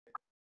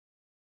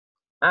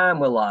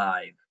And we're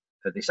live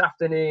for this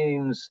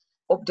afternoon's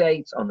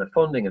update on the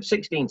funding of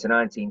 16 to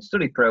 19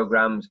 study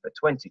programmes for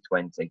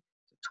 2020 to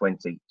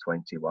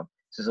 2021.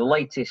 This is the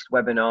latest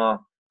webinar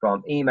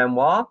from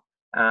e-Memoir,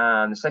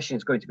 and the session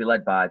is going to be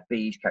led by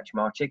Beej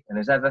Kaczmarczyk. And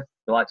as ever,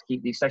 we like to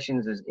keep these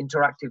sessions as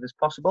interactive as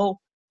possible,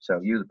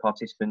 so you, the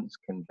participants,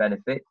 can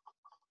benefit.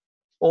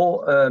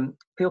 Or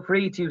feel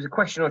free to use a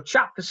question or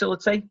chat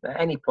facility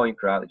at any point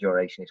throughout the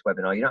duration of this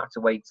webinar. You don't have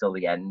to wait till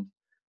the end.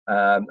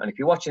 And if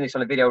you're watching this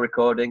on a video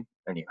recording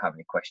and you have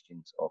any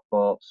questions or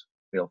thoughts,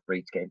 feel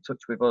free to get in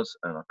touch with us,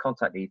 and our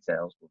contact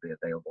details will be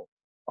available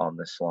on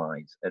the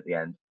slides at the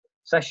end.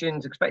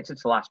 Sessions expected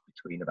to last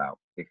between about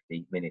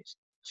 50 minutes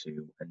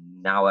to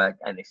an hour,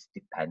 and this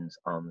depends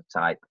on the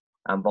type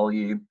and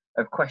volume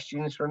of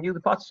questions from you, the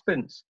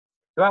participants.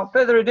 Without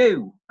further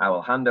ado, I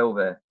will hand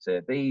over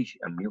to Beej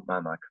and mute my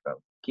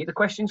microphone. Keep the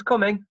questions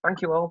coming.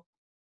 Thank you all.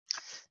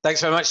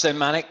 Thanks very much, then,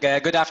 Manik.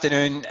 Good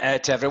afternoon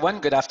to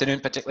everyone. Good afternoon,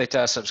 particularly to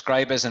our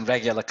subscribers and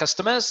regular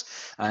customers.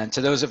 And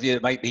to those of you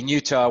that might be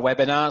new to our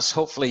webinars,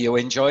 hopefully you'll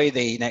enjoy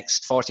the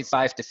next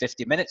 45 to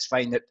 50 minutes,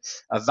 find it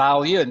a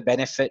value and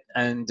benefit,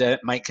 and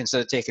might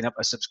consider taking up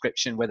a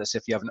subscription with us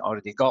if you haven't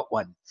already got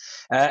one.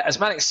 As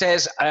Manik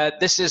says,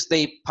 this is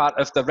the part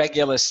of the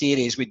regular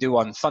series we do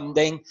on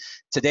funding.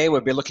 Today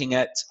we'll be looking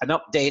at an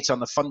update on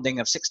the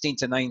funding of 16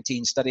 to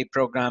 19 study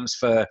programs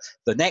for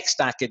the next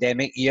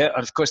academic year.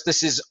 And of course,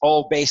 this is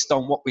all based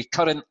on what we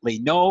currently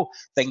know.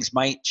 Things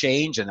might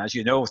change, and as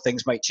you know,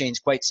 things might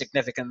change quite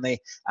significantly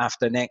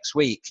after next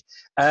week.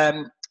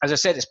 As I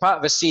said, it's part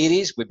of a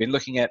series. We've been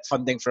looking at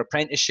funding for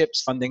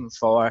apprenticeships, funding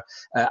for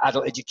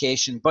adult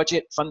education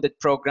budget funded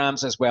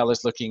programs, as well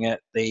as looking at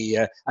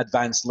the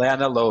advanced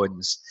learner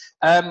loans.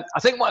 I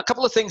think a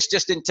couple of things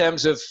just in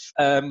terms of,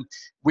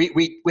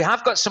 we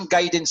have got some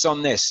guidance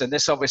on this, and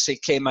this obviously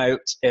came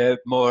out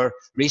more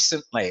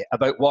recently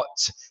about what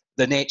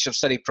the nature of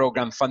study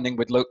program funding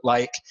would look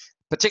like,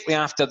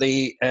 particularly after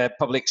the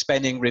public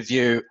spending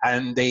review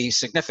and the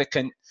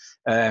significant,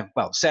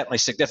 well, certainly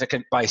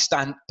significant by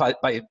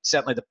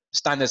certainly the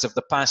standards of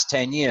the past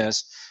 10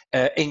 years,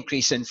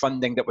 increase in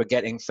funding that we're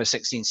getting for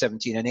 16,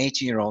 17 and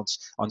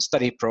 18-year-olds on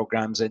study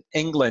programs in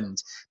England.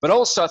 But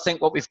also I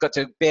think what we've got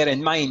to bear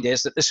in mind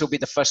is that this will be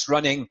the first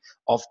running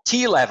of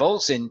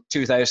T-levels in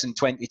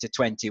 2020 to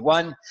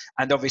 21,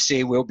 and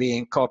obviously we'll be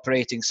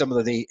incorporating some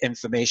of the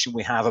information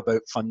we have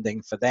about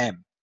funding for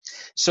them.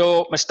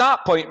 So my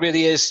start point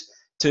really is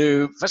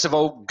to, first of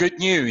all, good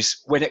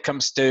news when it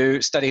comes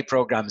to study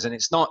programs. And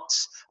it's not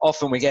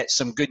often we get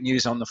some good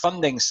news on the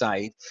funding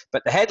side,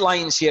 but the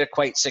headlines here are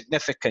quite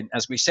significant.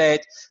 As we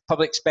said,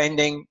 public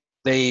spending,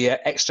 the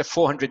extra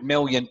 £400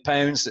 million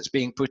that's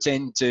being put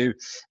into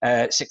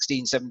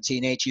 16,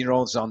 17,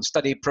 18-year-olds on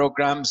study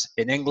programs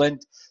in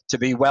England, to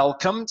be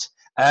welcomed.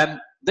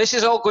 This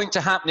is all going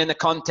to happen in the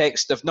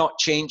context of not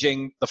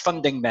changing the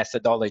funding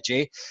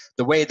methodology.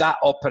 The way that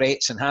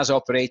operates and has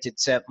operated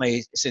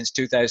certainly since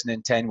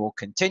 2010 will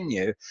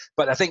continue.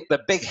 But I think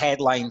the big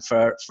headline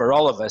for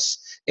all of us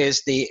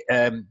is the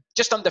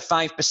just under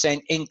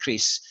 5%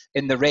 increase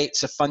in the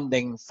rates of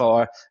funding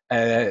for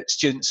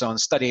students on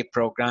study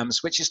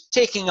programs, which is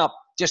taking up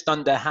just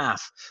under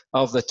half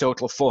of the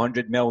total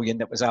 400 million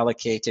that was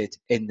allocated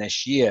in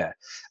this year.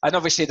 And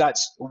obviously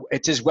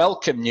it is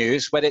welcome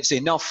news, but it's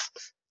enough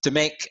to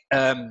make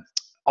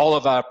all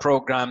of our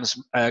programs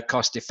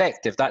cost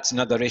effective. That's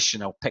another issue,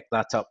 and I'll pick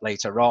that up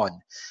later on.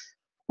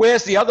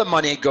 Where's the other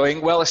money going?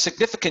 Well, a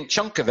significant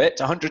chunk of it,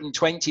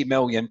 £120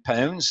 million,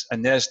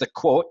 and there's the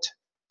quote.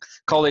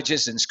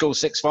 Colleges and school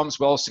sixth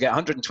forms will also get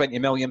 £120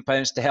 million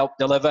to help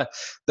deliver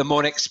the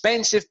more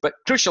expensive but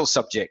crucial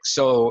subjects.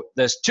 So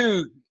there's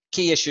two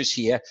key issues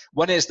here.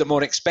 One is the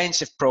more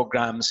expensive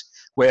programs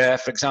where,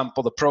 for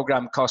example, the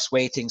program cost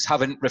weightings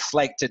haven't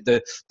reflected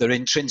their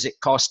intrinsic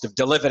cost of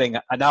delivering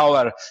an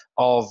hour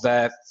of,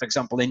 for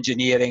example,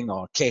 engineering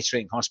or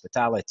catering,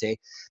 hospitality.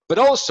 But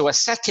also a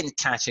second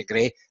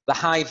category, the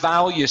high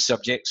value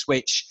subjects,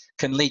 which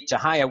can lead to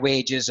higher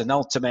wages and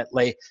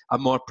ultimately a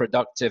more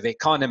productive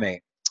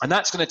economy. And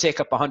that's going to take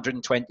up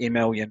 £120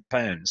 million.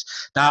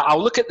 Now,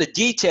 I'll look at the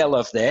detail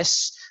of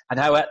this and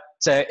how it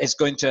is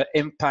going to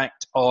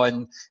impact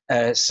on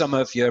some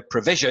of your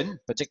provision,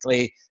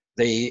 particularly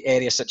the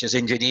areas such as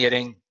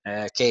engineering,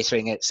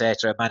 catering,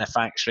 etc.,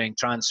 manufacturing,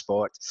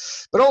 transport.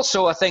 But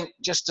also, I think,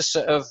 just to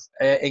sort of,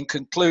 in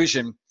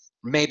conclusion,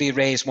 maybe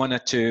raise one or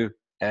two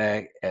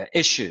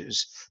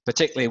issues,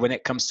 particularly when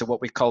it comes to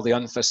what we call the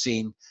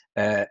unforeseen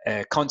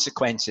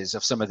consequences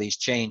of some of these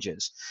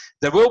changes.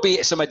 There will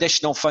be some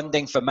additional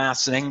funding for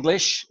maths and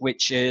English,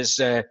 which is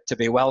to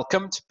be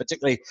welcomed,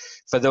 particularly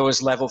for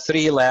those level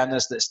 3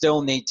 learners that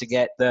still need to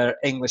get their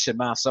English and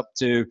maths up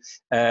to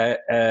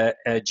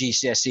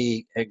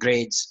GCSE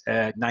grades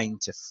 9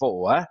 to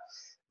 4.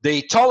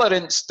 The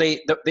tolerance, the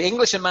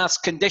English and maths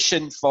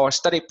condition for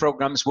study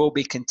programs will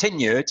be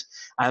continued,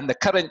 and the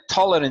current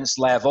tolerance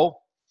level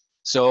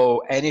So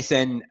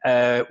anything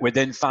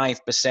within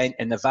 5%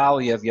 in the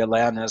value of your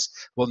learners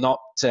will not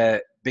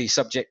be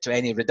subject to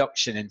any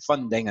reduction in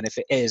funding, and if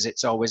it is,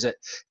 it's always at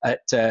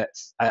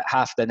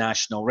half the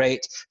national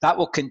rate. That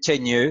will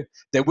continue.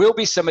 There will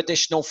be some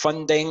additional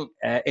funding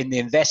in the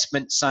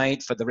investment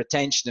side for the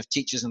retention of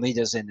teachers and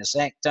leaders in the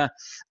sector,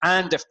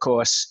 and of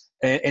course,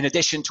 in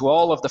addition to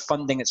all of the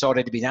funding that's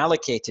already been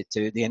allocated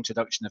to the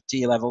introduction of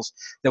T-levels,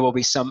 there will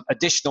be some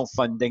additional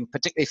funding,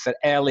 particularly for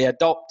early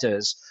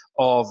adopters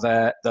of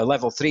the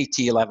level 3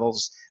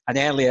 T-levels and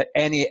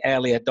any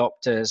early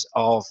adopters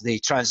of the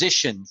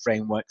transition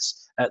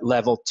frameworks at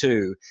level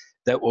 2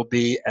 that will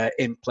be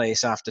in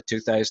place after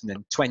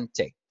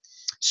 2020.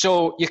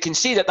 So you can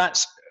see that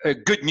that's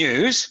good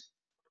news.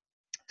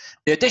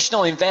 The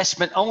additional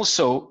investment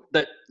also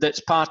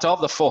that's part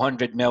of the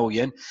 400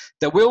 million,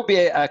 there will be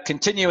a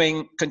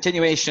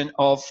continuation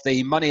of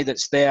the money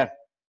that's there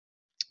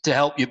to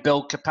help you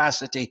build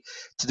capacity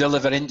to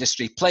deliver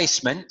industry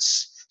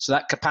placements. So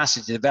that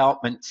capacity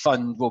development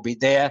fund will be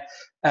there.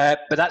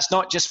 But that's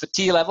not just for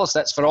T-levels,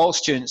 that's for all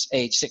students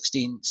aged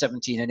 16,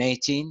 17 and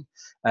 18.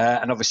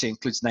 And obviously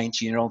includes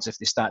 19-year-olds if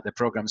they start their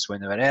programs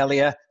when they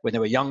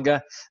were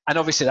younger. And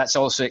obviously that's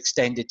also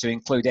extended to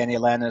include any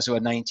learners who are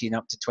 19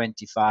 up to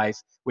 25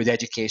 with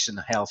education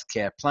and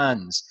healthcare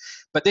plans.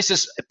 But this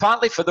is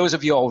partly for those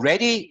of you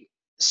already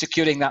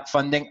securing that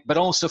funding, but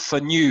also for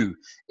new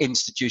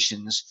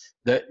institutions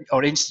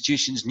or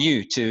institutions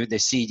new to the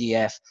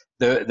CDF.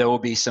 There will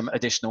be some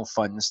additional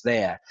funds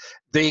there.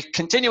 The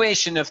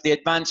continuation of the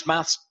advanced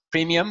maths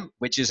premium,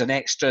 which is an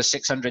extra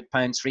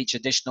 £600 for each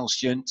additional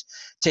student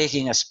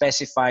taking a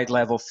specified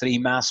level 3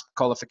 maths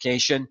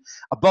qualification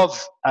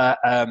above a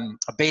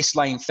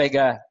baseline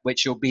figure,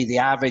 which will be the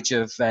average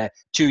of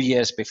 2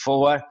 years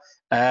before.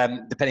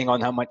 Depending on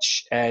how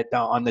much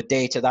on the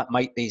data, that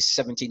might be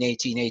 17,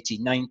 18,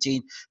 18,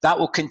 19. That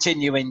will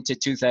continue into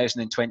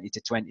 2020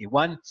 to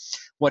 21.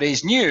 What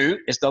is new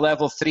is the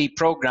level 3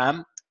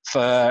 program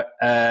for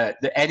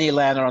any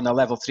learner on the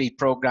level 3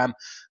 program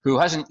who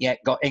hasn't yet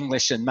got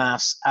English and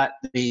maths at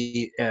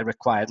the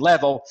required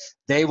level.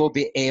 They will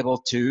be able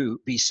to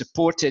be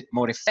supported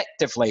more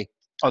effectively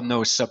on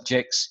those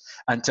subjects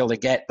until they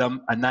get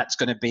them, and that's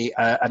going to be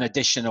an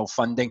additional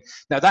funding.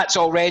 Now that's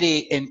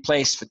already in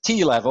place for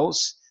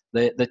T-levels,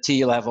 the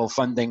T-level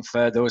funding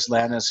for those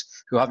learners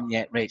who haven't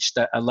yet reached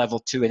a level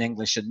 2 in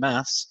English and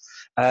maths.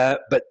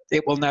 But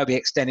it will now be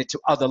extended to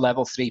other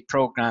level 3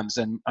 programs,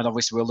 and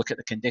obviously we'll look at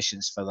the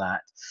conditions for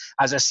that.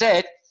 As I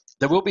said,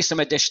 there will be some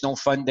additional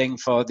funding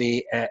for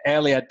the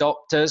early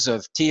adopters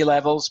of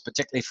T-levels,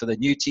 particularly for the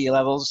new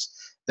T-levels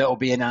that will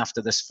be in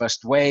after this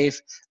first wave,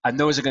 and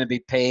those are going to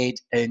be paid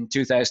in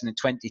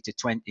 2020 to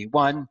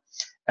 21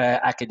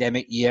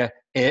 academic year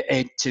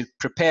to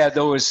prepare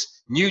those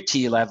new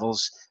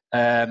T-levels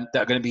that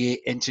are going to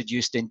be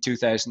introduced in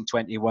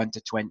 2021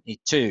 to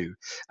 22.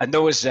 And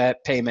those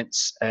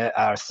payments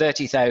are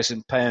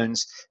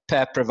 £30,000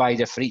 per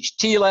provider for each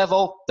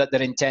T-level that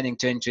they're intending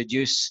to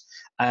introduce,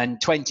 and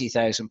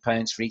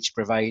 £20,000 for each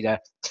provider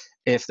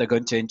if they're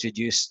going to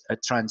introduce a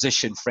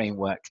transition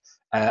framework.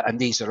 And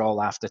these are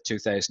all after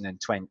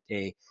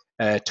 2020,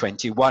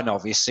 21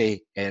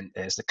 obviously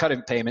as the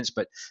current payments,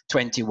 but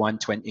 21,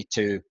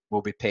 22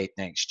 will be paid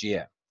next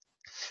year.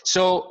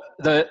 So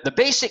the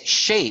basic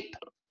shape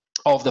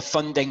of the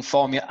funding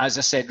formula, as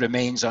I said,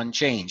 remains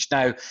unchanged.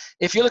 Now,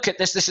 if you look at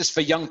this is for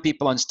young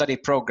people on study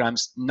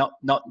programs, not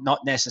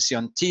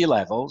necessarily on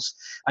T-levels,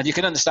 and you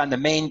can understand the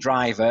main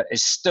driver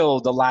is still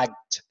the lagged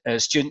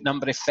student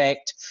number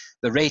effect.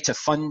 The rate of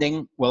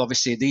funding, well,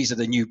 obviously these are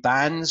the new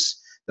bands.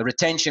 The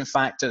retention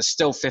factor is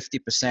still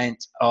 50%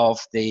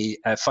 of the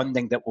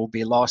funding that will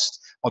be lost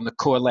on the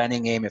core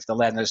learning aim if the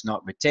learner is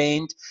not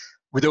retained.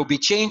 There will be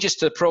changes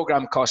to the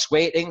program cost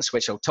weightings,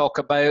 which I'll talk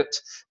about.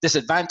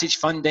 Disadvantage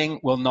funding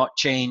will not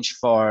change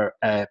for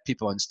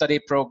people on study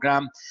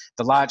program.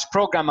 The large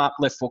program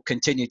uplift will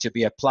continue to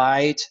be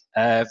applied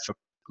for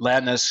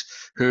learners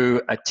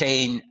who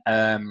attain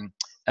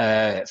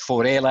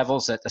 4 A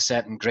levels at a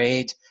certain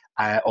grade,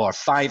 or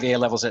 5 A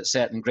levels at a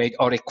certain grade,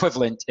 or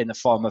equivalent in the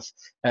form of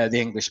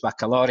the English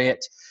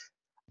Baccalaureate.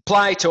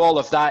 Apply to all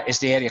of that is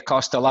the area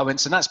cost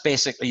allowance, and that's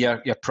basically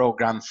your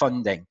program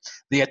funding.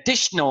 The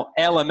additional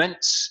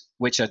elements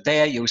which are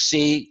there, you'll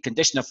see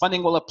conditional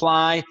funding will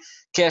apply,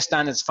 care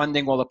standards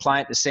funding will apply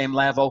at the same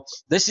level.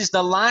 This is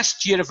the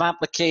last year of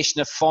application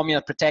of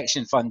formula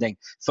protection funding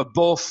for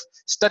both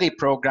study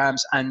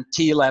programs and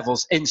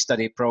T-levels in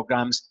study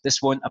programs. This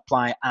won't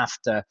apply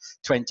after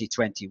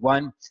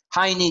 2021.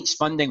 High needs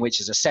funding, which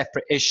is a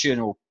separate issue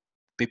and will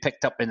be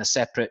picked up in a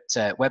separate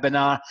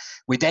webinar.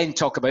 We then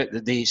talk about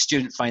the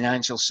student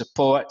financial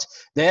support.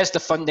 There's the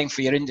funding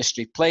for your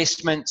industry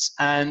placements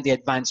and the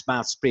advanced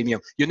maths premium.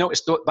 You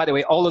notice, by the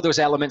way, all of those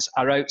elements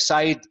are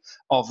outside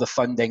of the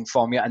funding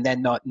formula and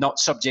then not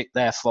subject,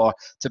 therefore,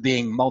 to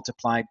being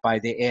multiplied by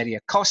the area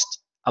cost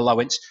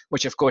allowance,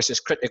 which of course is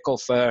critical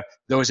for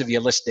those of you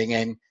listening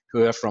in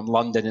who are from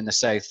London in the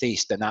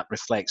southeast, and that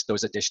reflects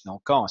those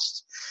additional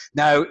costs.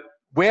 Now,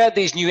 where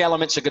these new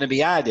elements are going to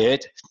be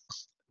added,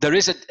 there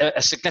is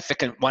a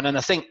significant one. And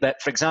I think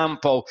that, for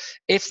example,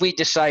 if we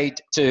decide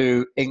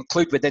to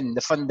include within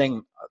the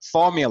funding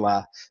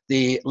formula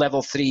the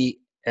level 3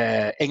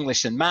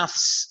 English and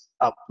maths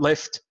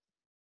uplift,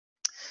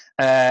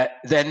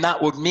 then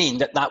that would mean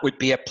that that would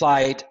be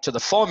applied to the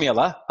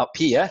formula up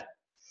here,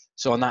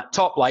 so on that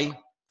top line,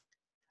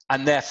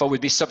 and therefore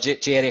would be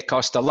subject to area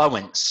cost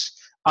allowance,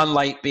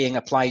 unlike being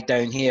applied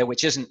down here,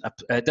 which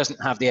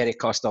doesn't have the area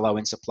cost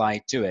allowance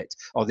applied to it,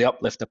 or the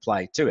uplift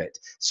applied to it.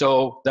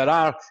 So there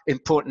are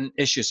important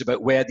issues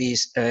about where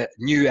these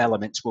new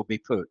elements will be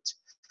put.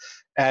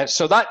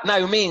 So that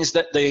now means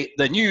that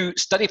the new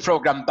study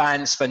program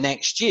bands for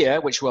next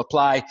year, which will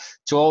apply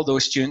to all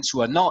those students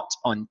who are not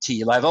on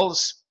T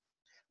levels,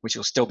 which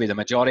will still be the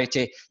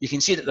majority, you can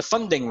see that the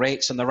funding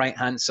rates on the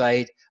right-hand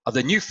side are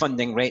the new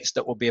funding rates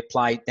that will be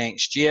applied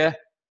next year.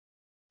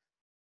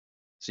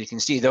 So you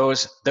can see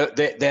those.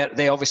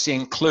 They obviously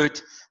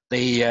include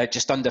the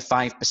just under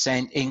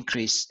 5%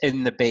 increase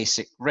in the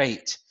basic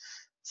rate.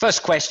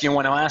 First question you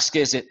want to ask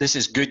is, this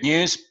is good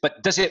news,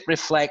 but does it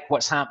reflect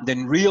what's happened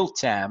in real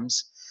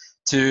terms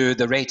to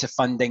the rate of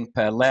funding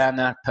per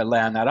learner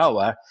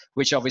hour,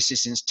 which obviously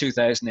since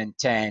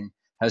 2010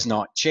 has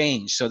not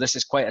changed. So this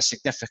is quite a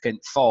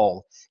significant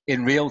fall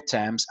in real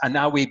terms. And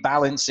now we're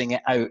balancing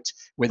it out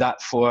with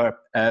that 4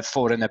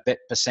 and a bit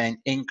 %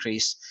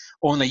 increase.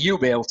 Only you'll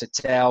be able to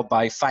tell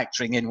by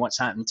factoring in what's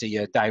happened to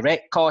your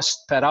direct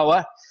cost per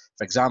hour.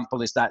 For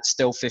example, is that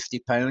still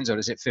 £50 or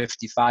is it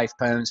 £55?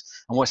 And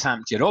what's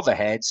happened to your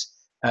overheads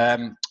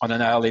on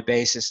an hourly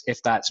basis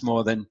if that's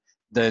more than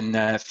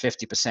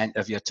 50%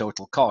 of your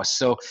total cost.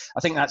 So I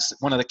think that's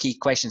one of the key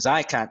questions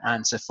I can't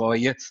answer for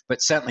you,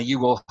 but certainly you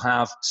will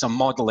have some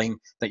modeling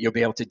that you'll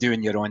be able to do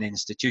in your own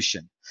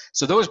institution.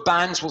 So those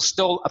bands will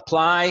still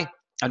apply.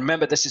 And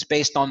remember, this is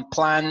based on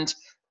planned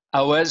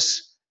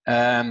hours.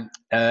 And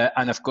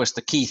of course,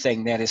 the key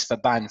thing there is for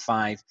band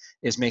 5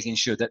 is making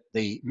sure that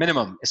the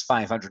minimum is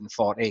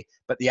 540,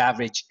 but the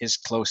average is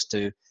close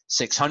to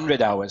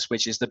 600 hours,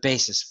 which is the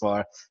basis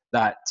for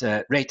that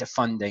rate of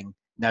funding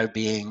now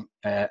being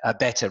a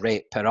better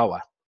rate per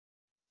hour.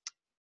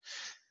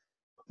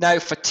 Now,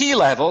 for T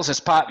levels as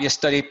part of your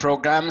study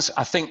programs,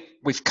 I think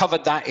we've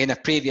covered that in a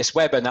previous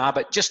webinar,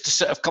 but just to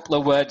sort of a couple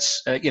of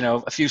words, a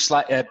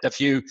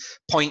few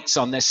points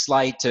on this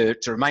slide to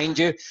remind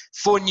you.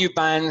 4 new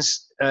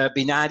bands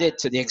been added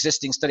to the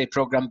existing study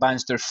program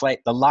bands to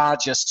reflect the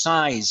larger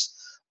size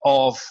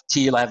of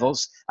T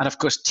levels. And of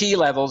course, T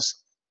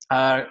levels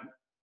are,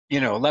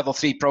 level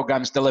 3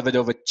 programs delivered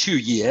over 2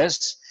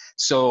 years.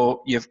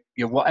 So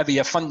whatever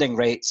your funding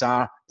rates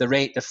are, the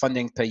rate of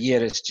funding per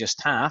year is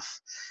just half.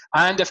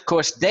 And of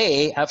course,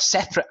 they have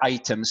separate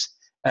items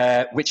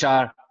which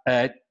are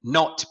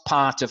not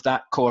part of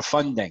that core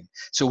funding.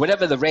 So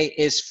whatever the rate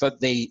is for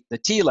the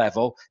T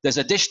level, there's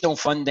additional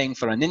funding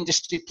for an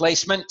industry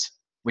placement,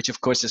 which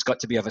of course has got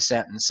to be of a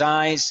certain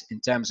size in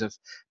terms of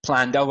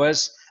planned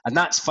hours. And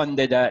that's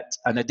funded at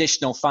an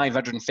additional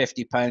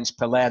 £550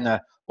 per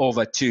learner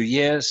over 2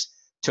 years.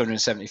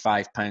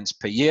 £275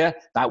 per year.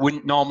 That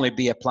wouldn't normally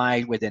be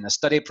applied within a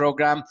study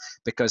program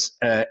because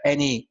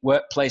any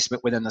work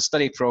placement within the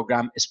study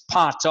program is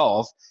part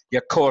of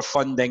your core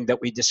funding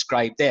that we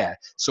described there.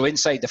 So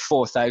inside the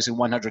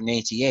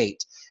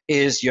 4,188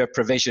 is your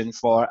provision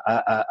for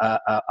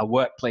a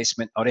work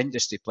placement or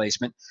industry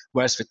placement,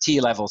 whereas for T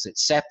levels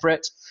it's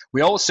separate.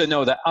 We also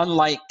know that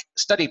unlike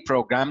study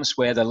programs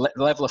where the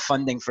level of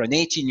funding for an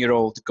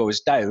 18-year-old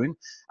goes down,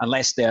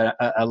 unless they're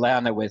a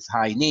learner with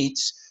high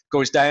needs,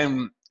 goes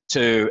down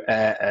to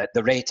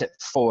the rate at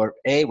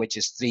 4A, which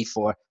is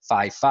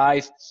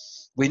 3455.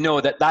 We know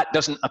that that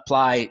doesn't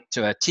apply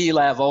to a T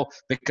level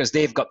because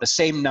they've got the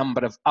same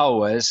number of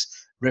hours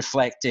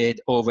reflected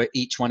over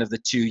each one of the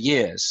 2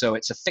 years. So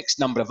it's a fixed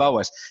number of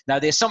hours. Now,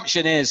 the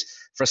assumption is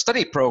for a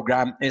study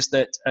program is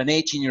that an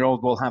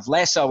 18-year-old will have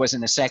less hours in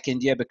the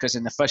second year because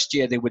in the first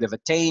year they would have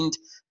attained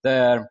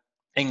their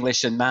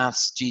English and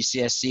maths,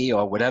 GCSE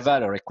or whatever,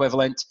 or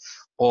equivalent,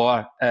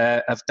 or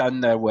have done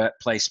their work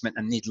placement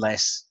and need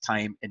less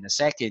time in the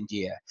second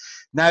year.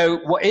 Now,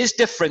 what is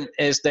different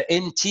is that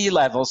in T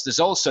levels, there's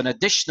also an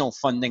additional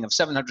funding of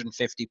 £750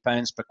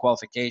 per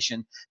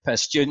qualification per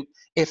student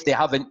if they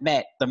haven't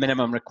met the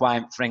minimum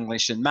requirement for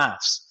English and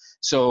maths.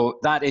 So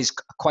that is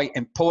quite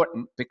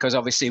important because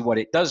obviously what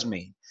it does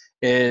mean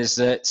is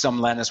that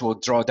some learners will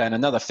draw down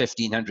another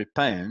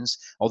 £1,500,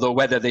 although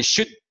whether they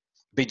should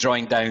be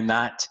drawing down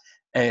that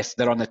if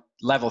they're on a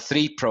level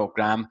 3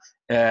 program,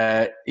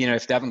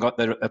 if they haven't got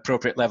the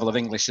appropriate level of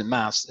English and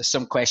maths, there's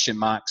some question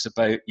marks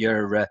about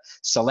your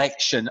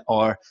selection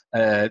or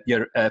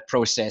your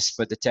process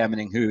for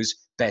determining who's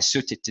best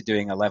suited to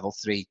doing a level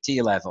 3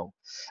 T level.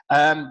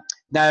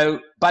 Now,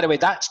 by the way,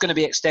 that's going to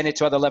be extended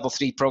to other level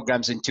 3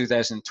 programs in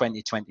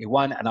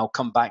 2020-21, and I'll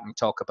come back and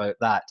talk about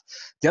that.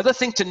 The other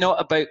thing to note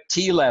about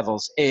T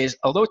levels is,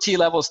 although T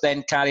levels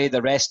then carry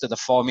the rest of the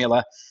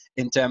formula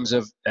in terms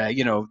of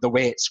the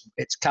way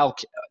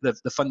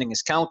the funding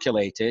is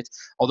calculated,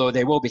 although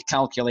they will be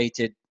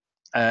calculated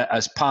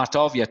as part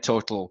of your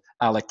total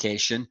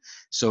allocation.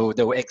 So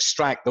they'll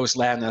extract those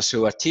learners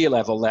who are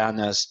T-level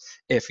learners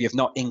if you've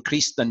not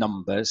increased the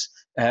numbers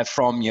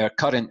from your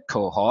current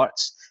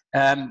cohorts.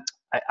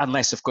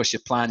 Unless, of course,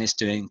 your plan is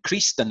to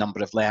increase the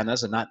number of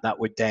learners, and that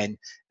would then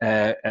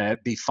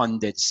be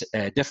funded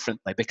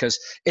differently, because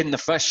in the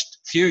first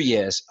few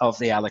years of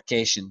the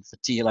allocation for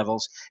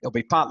T-levels, it'll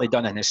be partly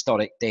done on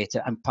historic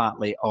data and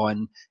partly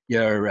on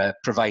your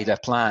provider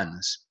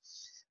plans.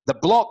 The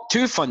Block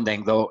 2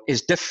 funding, though,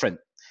 is different.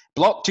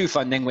 Block 2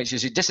 funding, which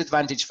is your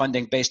disadvantaged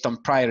funding based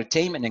on prior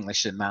attainment in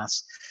English and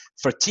Maths,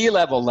 for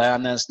T-level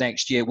learners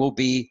next year will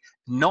be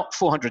not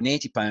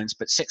 £480,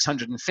 but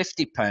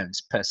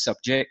 £650 per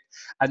subject.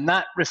 And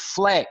that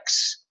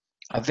reflects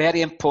a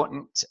very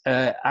important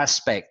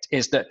aspect,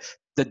 is that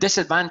the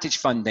disadvantaged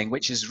funding,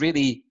 which is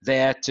really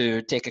there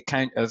to take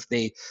account of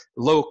the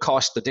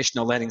low-cost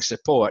additional learning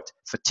support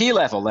for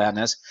T-level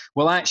learners,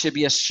 will actually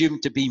be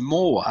assumed to be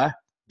more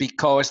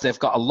because they've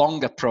got a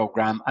longer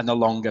program and a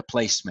longer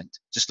placement.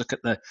 Just look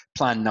at the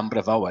planned number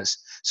of hours.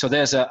 So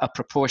there's a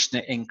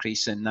proportionate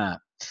increase in that.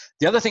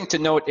 The other thing to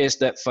note is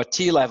that for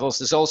T-levels,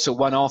 there's also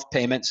one-off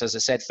payments, as I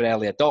said, for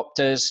early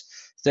adopters,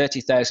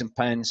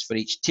 £30,000 for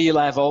each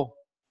T-level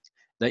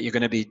that you're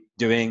going to be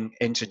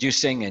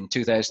introducing in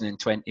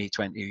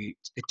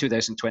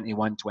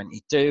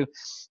 2021-22,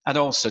 and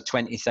also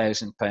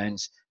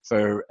 £20,000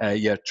 for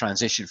your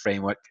transition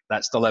framework.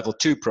 That's the level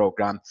 2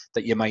 program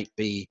that you might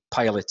be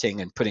piloting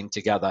and putting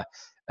together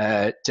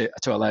to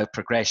allow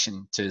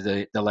progression to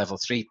the level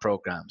 3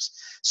 programs.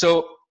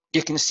 So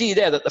you can see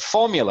there that the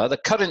formula, the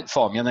current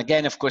formula, and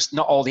again, of course,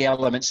 not all the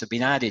elements have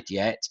been added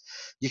yet.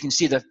 You can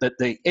see that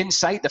the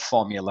inside the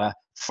formula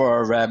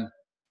for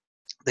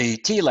the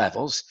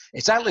T-levels,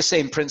 exactly the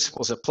same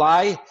principles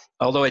apply,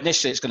 although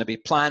initially it's going to be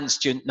planned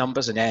student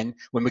numbers, and then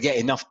when we get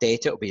enough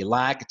data, it'll be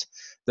lagged.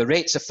 The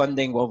rates of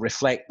funding will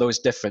reflect those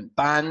different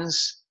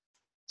bands.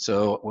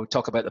 So we'll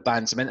talk about the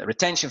bands in a minute. The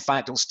retention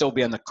factor will still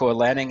be on the core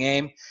learning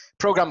aim.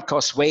 Program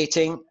cost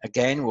weighting,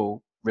 again,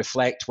 will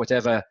reflect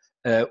whatever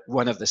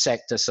one of the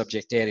sector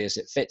subject areas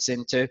it fits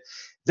into.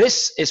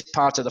 This is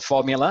part of the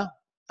formula,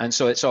 and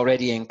so it's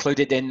already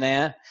included in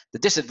there. The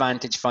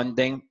disadvantage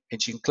funding,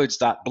 which includes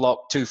that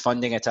Block 2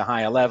 funding at a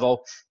higher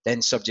level,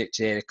 then subject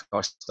to area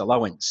cost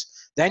allowance.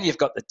 Then you've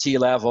got the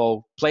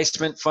T-level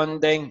placement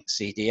funding,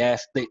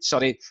 CDF, the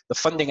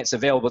funding that's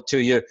available to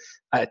you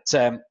at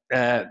the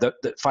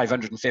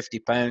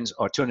 £550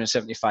 or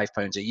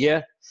 £275 a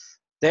year.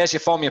 There's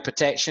your formula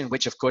protection,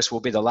 which of course will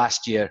be the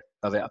last year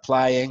of it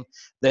applying.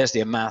 There's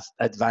the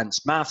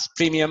advanced maths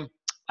premium.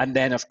 And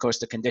then, of course,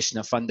 the condition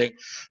of funding,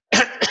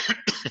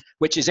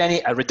 which is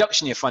a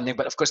reduction in your funding,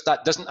 but of course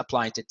that doesn't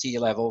apply to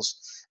T-levels.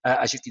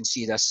 As you can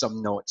see, there's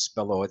some notes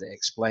below that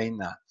explain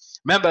that.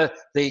 Remember,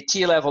 the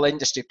T-level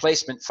industry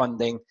placement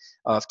funding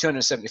of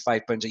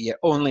 £275 a year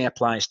only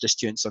applies to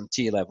students on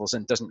T-levels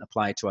and doesn't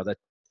apply to other.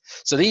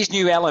 So these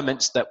new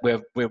elements that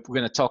we're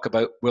going to talk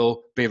about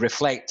will be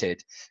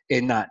reflected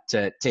in that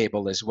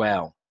table as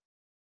well.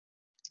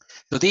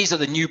 So these are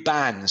the new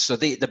bands. So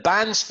the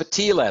bands for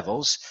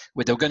T-levels,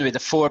 they're going to be the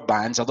 4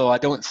 bands, although I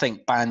don't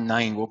think band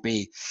 9 will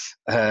be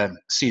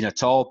seen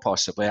at all,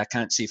 possibly. I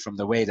can't see from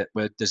the way that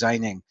we're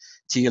designing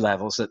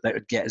T-levels that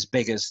would get as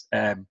big as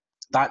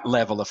that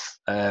level of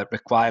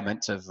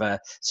requirement of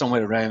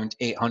somewhere around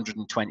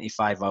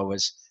 825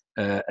 hours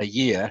a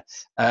year.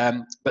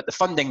 But the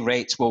funding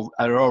rates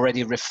are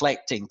already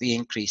reflecting the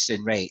increase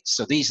in rates.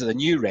 So these are the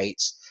new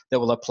rates that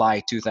will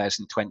apply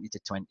 2020 to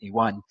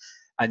 21,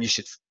 and you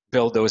should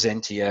build those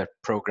into your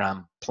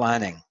program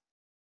planning.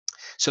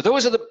 So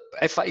those are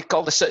if I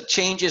call the sort of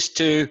changes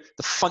to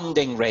the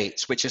funding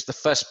rates, which is the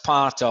first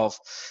part of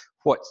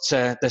what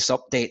this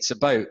update's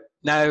about.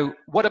 Now,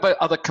 what about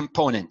other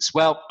components?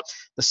 Well,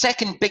 the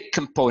second big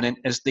component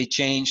is the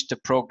change to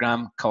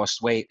program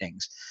cost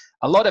weightings.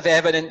 A lot of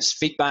evidence,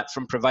 feedback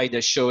from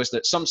providers shows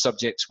that some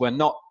subjects were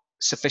not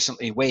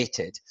sufficiently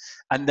weighted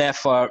and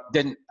therefore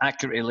didn't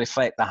accurately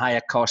reflect the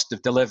higher cost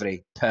of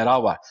delivery per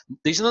hour.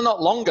 These are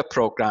not longer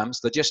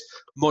programs, they're just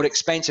more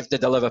expensive to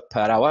deliver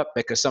per hour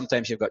because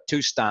sometimes you've got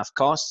 2 staff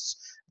costs,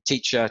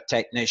 teacher,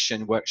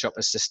 technician, workshop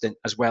assistant,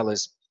 as well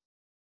as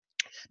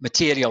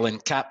material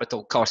and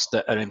capital costs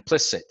that are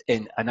implicit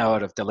in an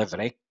hour of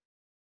delivery.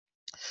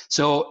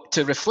 So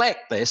to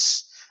reflect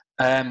this,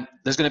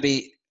 there's going to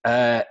be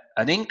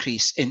an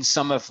increase in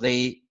some of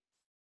the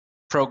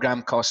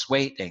program cost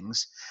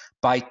weightings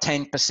by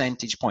 10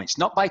 percentage points,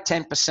 not by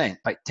 10%,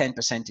 by 10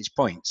 percentage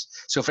points.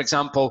 So for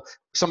example,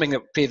 something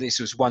that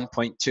previously was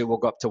 1.2 will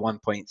go up to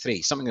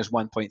 1.3. Something that was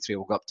 1.3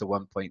 will go up to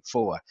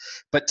 1.4.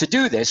 But to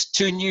do this,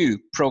 2 new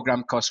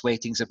program cost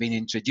weightings have been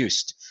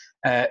introduced.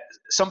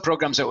 Some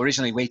programs that were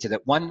originally weighted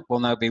at 1 will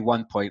now be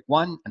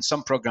 1.1, and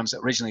some programs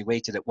that were originally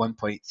weighted at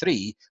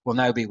 1.3 will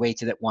now be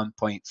weighted at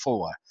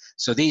 1.4.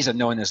 So these are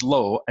known as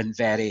low and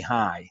very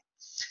high.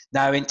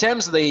 Now, in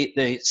terms of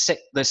the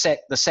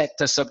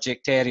sector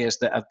subject areas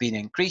that have been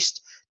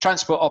increased,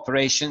 transport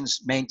operations,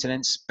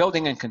 maintenance,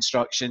 building and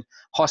construction,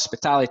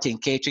 hospitality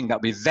and catering,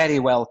 that'll be very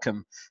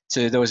welcome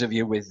to those of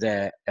you with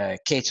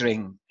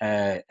catering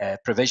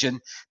provision.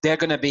 They're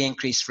going to be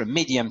increased from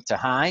medium to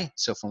high,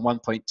 so from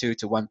 1.2 to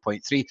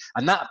 1.3,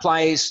 and that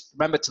applies,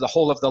 remember, to the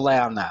whole of the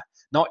learner,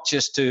 not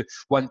just to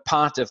one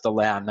part of the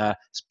learner's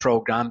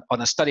program.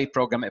 On a study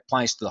program, it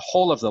applies to the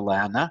whole of the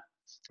learner,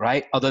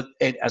 right,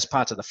 as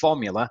part of the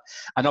formula.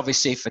 And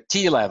obviously for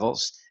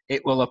T-levels,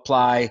 it will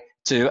apply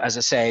to, as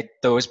I said,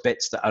 those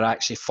bits that are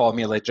actually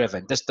formula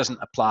driven. This doesn't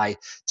apply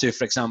to,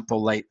 for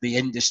example, like the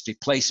industry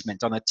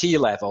placement. On a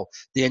T-level,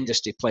 the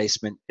industry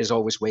placement is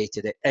always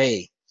weighted at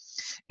A.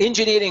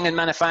 Engineering and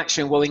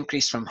manufacturing will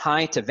increase from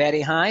high to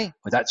very high.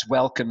 Well, that's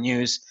welcome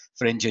news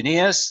for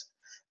engineers.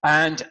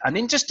 And an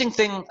interesting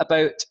thing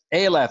about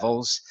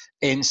A-levels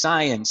in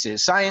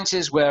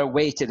sciences were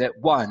weighted at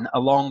 1,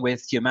 along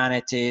with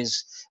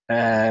humanities,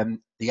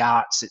 the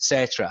arts,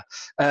 etc.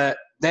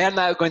 They're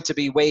now going to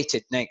be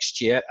weighted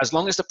next year, as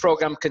long as the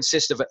program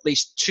consists of at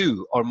least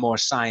 2 or more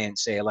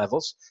science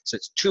A-levels. So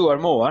it's 2 or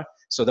more.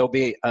 So there'll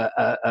be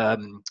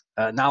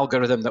an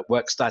algorithm that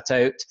works that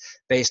out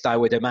based, I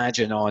would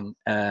imagine, on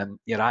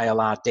your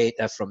ILR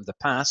data from the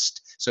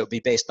past. So it'll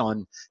be based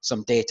on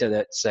some data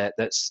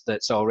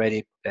that's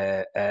already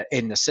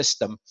in the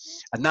system,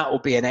 and that will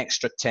be an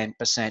extra 10%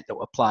 that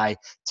will apply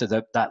to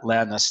that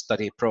learner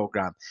study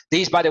program.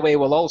 These, by the way,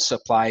 will also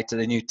apply to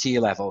the new T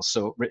levels,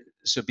 so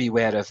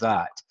beware of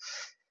that.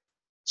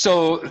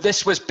 So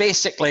this was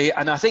basically,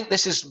 and I think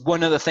this is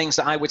one of the things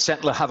that I would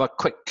certainly have a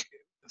quick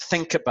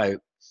think about.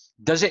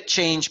 Does it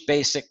change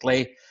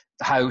basically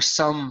how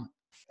some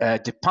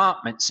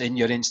departments in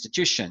your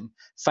institution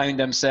found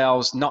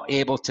themselves not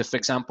able to, for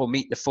example,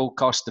 meet the full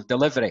cost of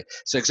delivery?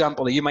 So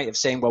example, you might have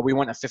saying, well, we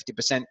want a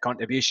 50%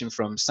 contribution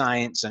from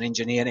science and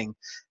engineering,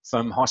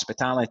 from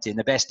hospitality, and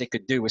the best they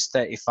could do was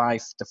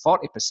 35 to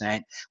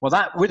 40%. Well,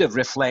 that would have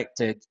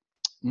reflected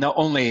not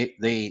only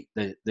the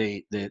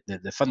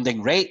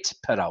funding rate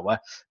per hour,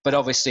 but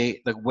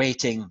obviously the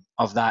weighting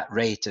of that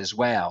rate as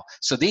well.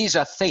 So these,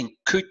 I think,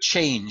 could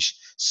change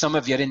some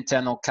of your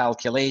internal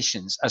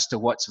calculations as to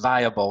what's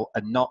viable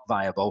and not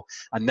viable,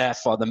 and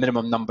therefore the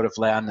minimum number of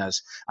learners.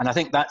 And I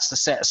think that's the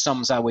set of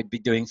sums I would be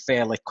doing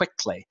fairly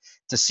quickly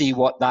to see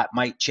what that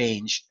might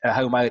change,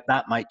 how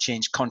that might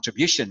change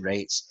contribution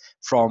rates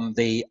from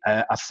the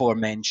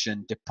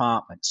aforementioned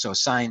departments. So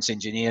science,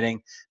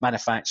 engineering,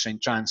 manufacturing,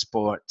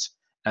 transport,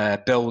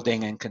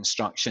 building and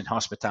construction,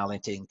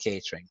 hospitality and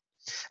catering.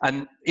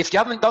 And if you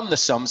haven't done the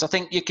sums, I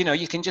think you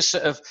can just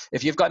sort of,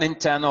 if you've got an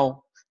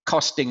internal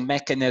costing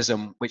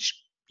mechanism which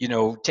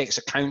takes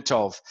account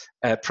of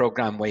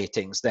program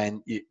weightings,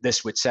 then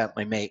this would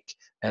certainly make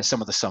some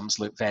of the sums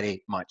look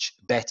very much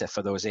better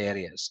for those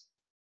areas.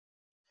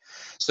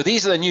 So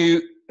these are the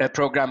new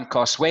program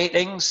cost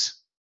weightings.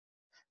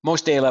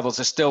 Most A levels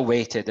are still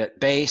weighted at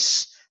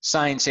base.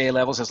 Science A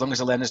levels, as long as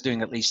the learner's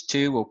doing at least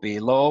 2, will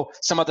be low.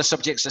 Some other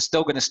subjects are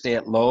still going to stay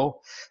at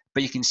low,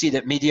 but you can see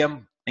that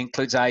medium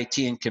includes IT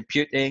and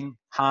computing,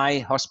 high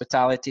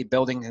hospitality,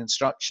 building and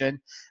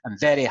construction, and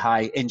very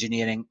high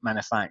engineering,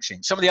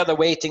 manufacturing. Some of the other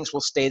weightings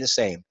will stay the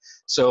same.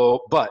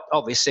 So, but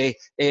obviously,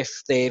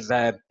 if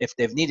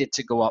they've needed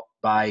to go up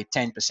by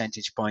 10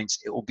 percentage points,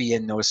 it will be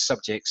in those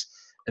subjects,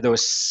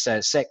 those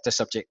sector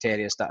subject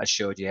areas that I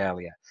showed you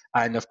earlier.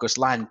 And of course,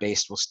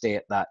 land-based will stay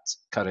at that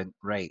current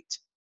rate.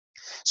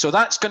 So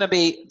that's going to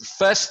be the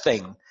first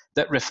thing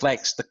that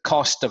reflects the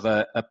cost of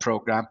a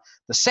program.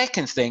 The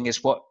second thing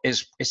is what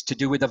is to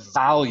do with the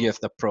value of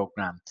the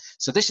program.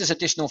 So this is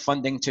additional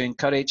funding to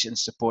encourage and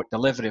support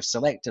delivery of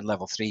selected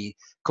level 3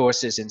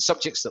 courses in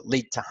subjects that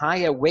lead to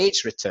higher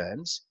wage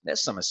returns,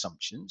 there's some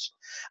assumptions,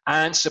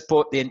 and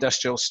support the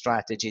industrial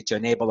strategy to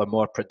enable a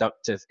more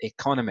productive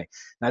economy.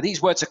 Now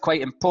these words are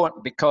quite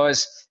important,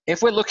 because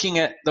if we're looking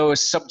at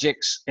those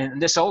subjects,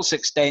 and this also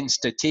extends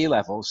to T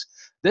levels,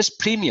 this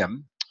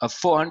premium of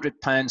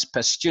 £400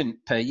 per student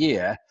per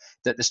year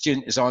that the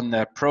student is on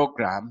their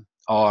program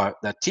or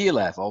their T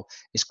level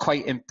is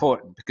quite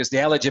important, because the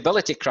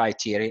eligibility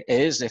criteria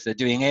is, if they're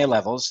doing A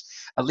levels,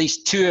 at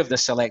least 2 of the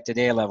selected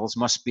A levels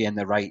must be in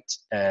the right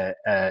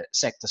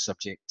sector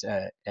subject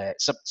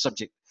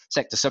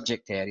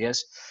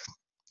areas.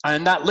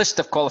 And that list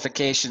of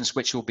qualifications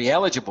which will be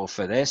eligible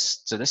for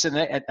this, so this is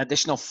an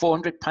additional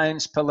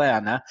 £400 per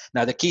learner.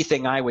 Now, the key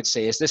thing I would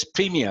say is, this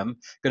premium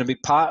going to be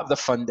part of the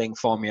funding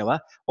formula,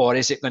 or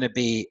is it going to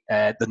be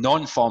the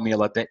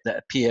non-formula bit that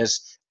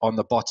appears on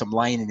the bottom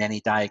line in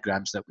any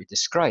diagrams that we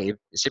describe?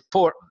 It's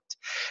important.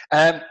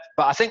 But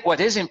I think what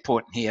is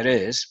important here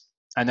is,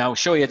 and I'll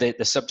show you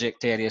the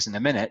subject areas in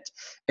a minute,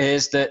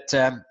 is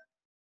that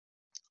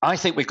I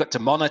think we've got to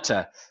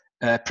monitor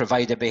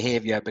provider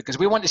behavior, because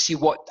we want to see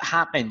what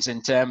happens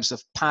in terms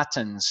of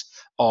patterns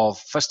of,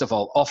 first of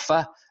all,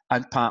 offer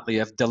and partly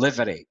of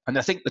delivery. And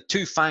I think the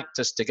 2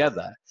 factors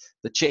together,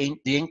 the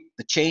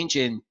change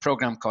in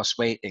program cost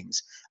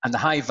weightings and the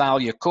high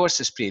value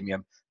courses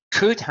premium,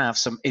 could have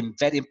some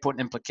very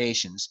important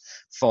implications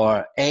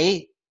for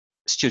A,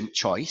 student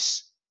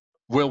choice?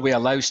 Will we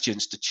allow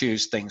students to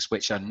choose things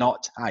which are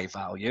not high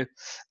value?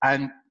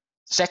 And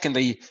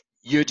secondly,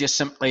 you're just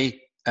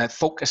simply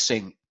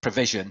focusing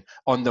provision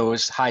on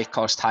those high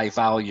cost, high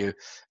value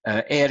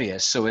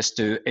areas so as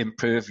to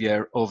improve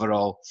your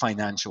overall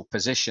financial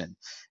position,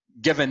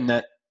 given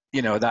that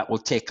that will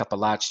take up a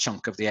large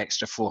chunk of the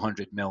extra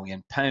 £400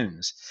 million.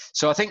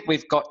 So I think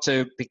we've got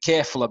to be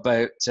careful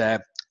about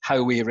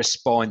how we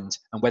respond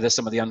and whether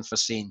some of the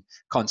unforeseen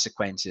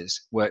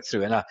consequences work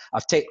through. And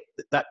I've taken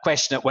that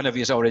question that one of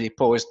you has already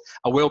posed.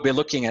 I will be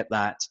looking at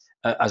that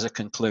as a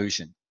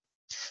conclusion.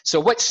 So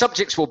which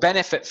subjects will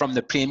benefit from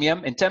the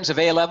premium? In terms of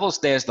A-levels,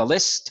 there's the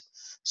list.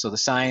 So the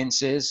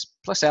sciences,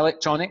 plus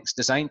electronics,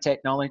 design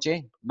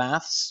technology,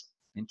 maths,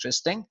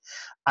 interesting,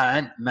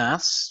 and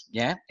maths,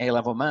 yeah,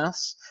 A-level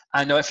maths.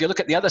 And now if you look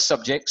at the other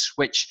subjects,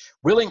 which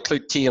will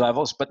include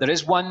T-levels, but there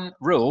is one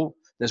rule,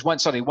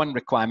 one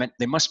requirement.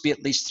 They must be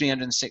at least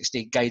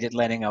 360 guided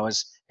learning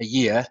hours a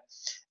year,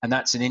 and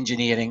that's in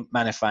engineering,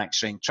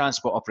 manufacturing,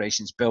 transport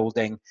operations,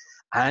 building,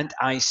 and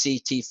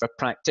ICT for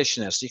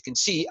practitioners. So you can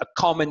see a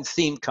common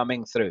theme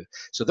coming through.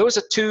 So those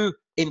are two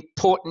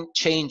important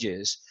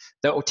changes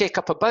that will take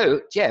up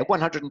about,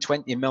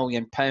 £120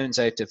 million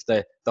out of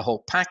the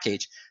whole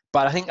package.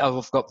 But I think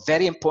I've got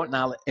very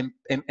important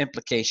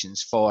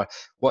implications for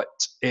what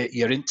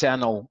your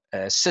internal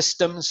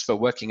systems for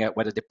working out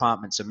whether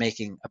departments are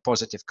making a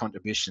positive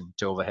contribution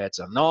to overheads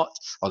or not,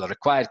 or the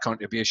required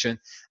contribution,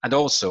 and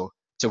also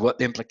to what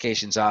the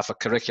implications are for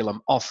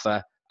curriculum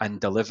offer and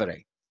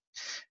delivery.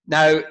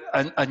 Now,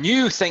 a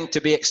new thing to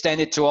be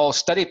extended to all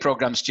study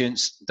program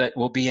students that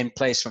will be in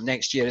place from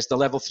next year is the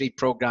Level 3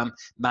 program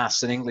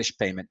Maths and English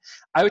payment.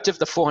 Out of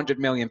the £400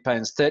 million,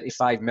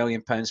 £35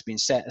 million being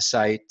set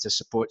aside to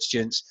support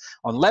students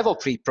on Level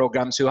 3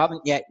 programs who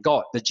haven't yet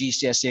got the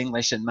GCSE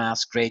English and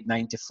Maths grade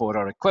 9 to 4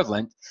 or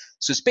equivalent.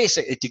 So it's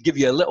basically to give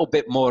you a little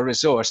bit more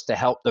resource to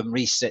help them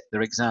resit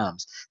their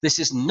exams. This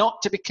is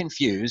not to be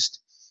confused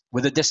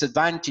with the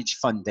disadvantaged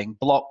funding,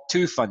 Block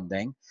 2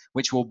 funding,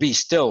 which will be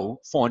still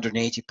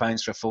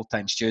 £480 for a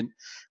full-time student,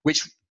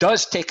 which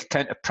does take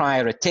account of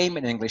prior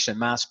attainment in English and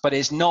Maths, but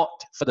is not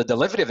for the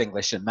delivery of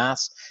English and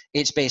Maths.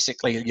 It's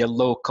basically your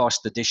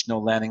low-cost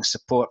additional learning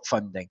support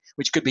funding,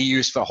 which could be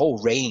used for a whole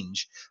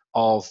range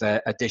of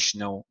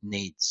additional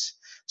needs.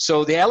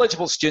 So the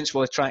eligible students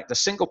will attract a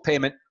single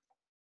payment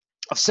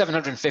of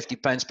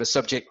 £750 per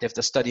subject if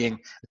they're studying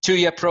a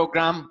 2-year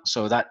program.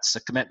 So that's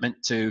a commitment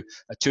to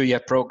a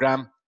 2-year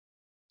program.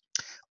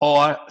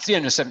 Or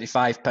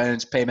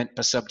 £375 payment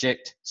per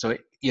subject. So,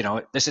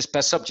 this is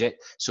per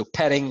subject, so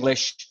per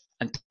English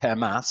and per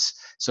Maths.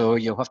 So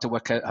you'll have to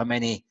work out how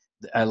many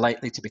are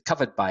likely to be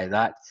covered by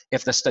that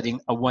if they're studying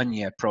a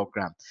 1-year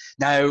program.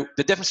 Now,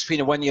 the difference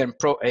between a 1-year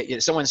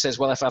and someone says,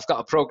 well, if I've got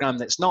a program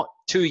that's not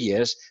 2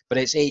 years, but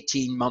it's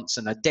 18 months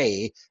and a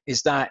day,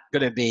 is that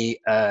going to be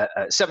a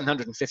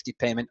 £750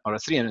 payment or a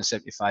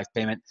 £375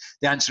 payment?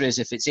 The answer is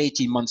if it's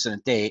 18 months and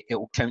a day, it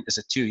will count as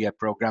a 2-year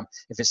program.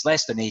 If it's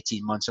less than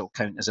 18 months, it will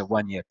count as a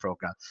 1-year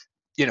program.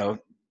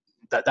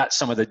 That's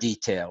some of the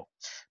detail.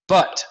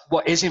 But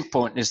what is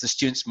important is the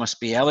students must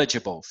be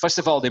eligible. First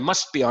of all, they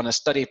must be on a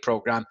study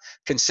program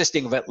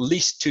consisting of at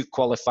least 2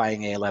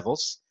 qualifying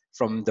A-levels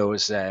from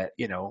those,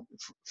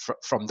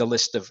 from the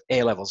list of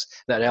A-levels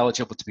that are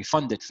eligible to be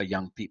funded for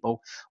young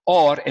people,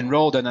 or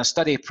enrolled in a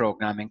study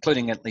program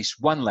including at least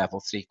 1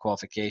 Level 3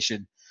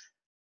 qualification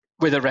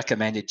with a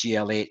recommended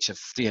GLH of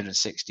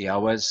 360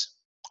 hours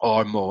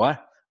or more,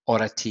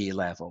 or a T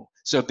level.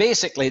 So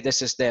basically,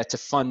 this is there to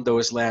fund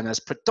those learners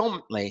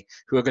predominantly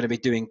who are going to be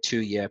doing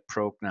 2-year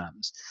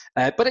programs.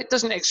 But it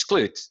doesn't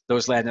exclude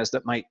those learners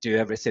that might do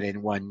everything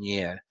in 1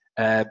 year.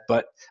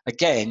 But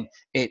again,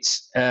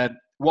 it's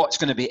what's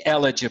going to be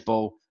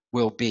eligible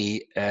will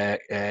be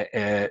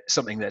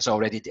something that's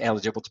already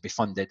eligible to be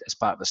funded as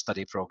part of the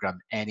study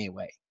program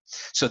anyway.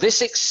 So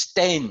this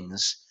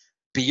extends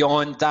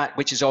beyond that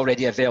which is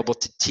already available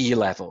to T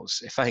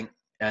levels,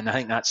 and I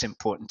think that's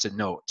important to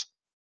note.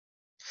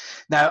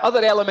 Now,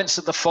 other elements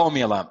of the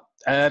formula.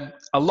 A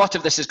lot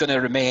of this is going to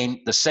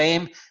remain the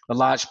same. The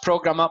large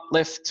program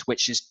uplift,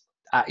 which is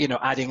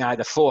adding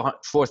either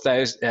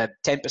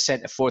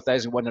 10% of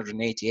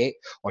 4,188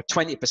 or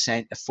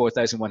 20% of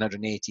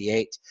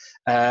 4,188.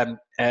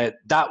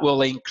 That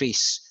will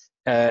increase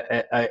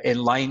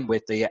in line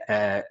with the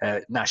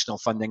national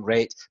funding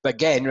rate. But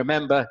again,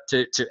 remember,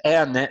 to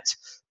earn it,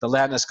 the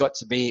learner's got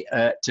to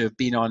have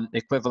been on the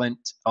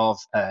equivalent of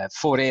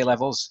 4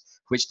 A-levels,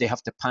 which they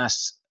have to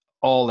pass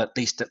all at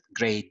least at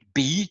grade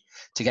B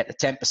to get the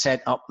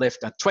 10%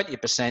 uplift, and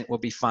 20% will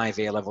be 5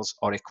 A-levels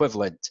or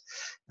equivalent.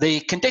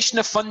 The condition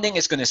of funding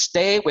is going to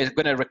stay. We're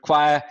going to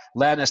require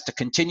learners to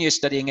continue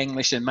studying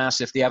English and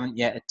Maths if they haven't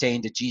yet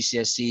attained a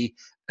GCSE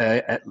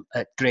at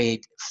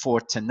grade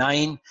 4 to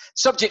 9,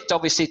 subject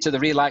obviously to the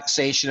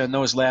relaxation on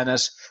those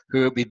learners who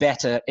will be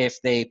better if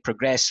they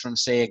progress from,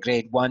 say,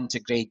 grade 1 to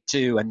grade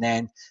 2, and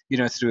then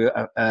through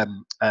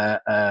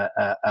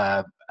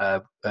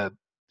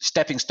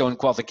stepping stone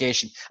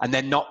qualification and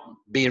then not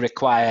be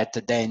required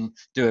to then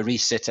do a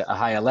resit at a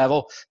higher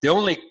level. The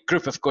only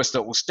group, of course,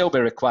 that will still be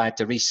required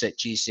to resit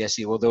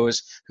GCSE will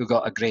those who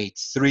got a grade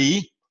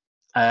 3.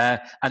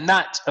 And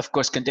that, of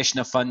course, condition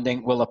of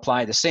funding will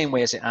apply the same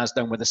way as it has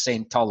done with the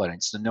same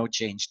tolerance, so no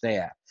change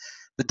there.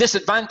 The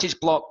disadvantaged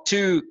Block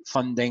 2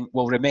 funding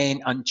will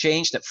remain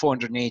unchanged at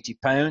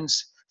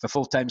 £480 for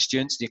full-time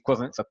students, the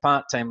equivalent for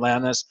part-time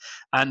learners,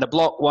 and the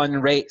Block 1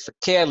 rate for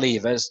care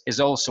leavers is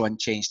also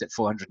unchanged at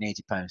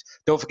 £480.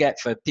 Don't forget,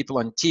 for people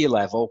on T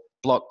level,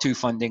 Block 2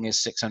 funding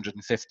is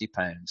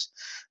 £650.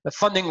 The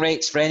funding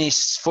rates for any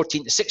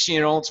 14 to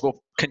 16-year-olds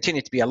will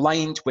continue to be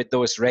aligned with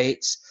those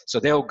rates, so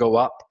they'll go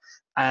up.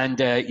 And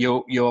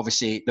you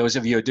obviously, those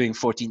of you who are doing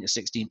 14 to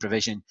 16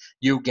 provision,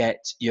 you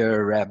get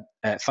your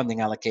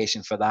funding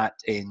allocation for that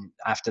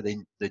after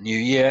the new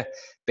year,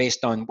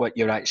 based on what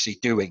you're actually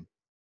doing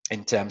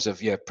in terms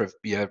of your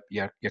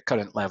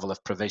current level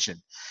of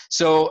provision.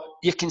 So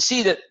you can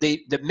see that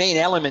the main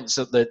elements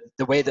of the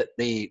way that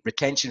the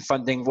retention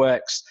funding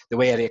works, the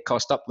way area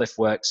cost uplift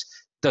works,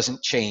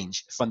 doesn't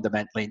change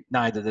fundamentally.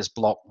 Neither does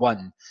Block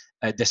 1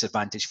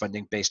 disadvantage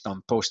funding based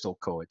on postal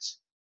codes.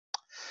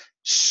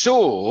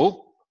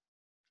 So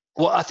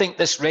what I think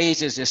this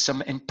raises is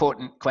some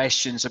important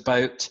questions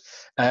about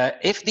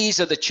if these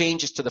are the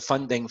changes to the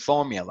funding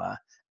formula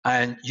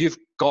and you've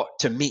got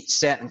to meet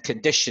certain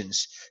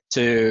conditions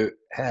to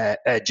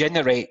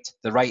generate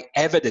the right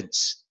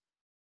evidence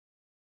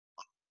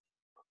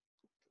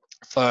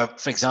for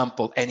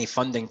example, any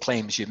funding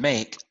claims you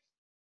make,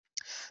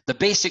 the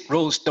basic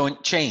rules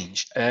don't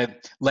change.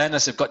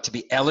 Learners have got to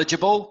be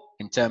eligible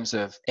in terms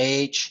of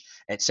age,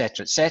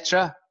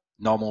 etc.,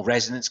 normal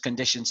residence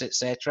conditions,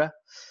 etc.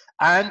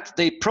 And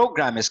the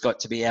program has got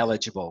to be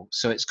eligible.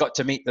 So it's got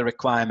to meet the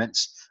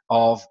requirements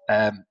of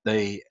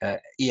the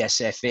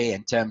ESFA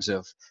in terms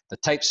of the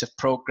types of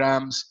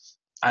programs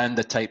and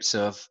the types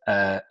of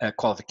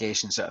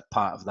qualifications that are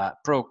part of that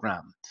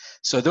program.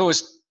 So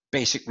those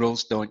basic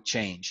rules don't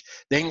change.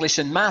 The English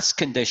and Maths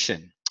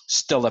condition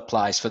still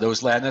applies for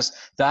those learners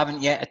that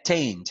haven't yet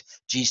attained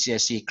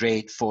GCSE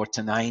grade 4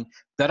 to 9.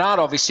 There are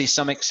obviously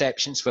some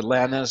exceptions for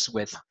learners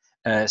with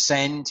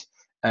SEND,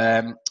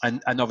 and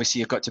obviously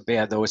you've got to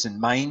bear those in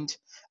mind.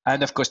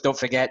 And of course, don't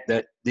forget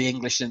that the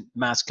English and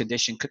Maths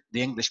condition,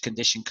 the English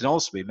condition can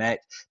also be met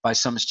by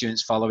some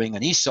students following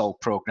an ESOL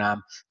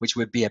program, which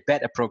would be a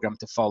better program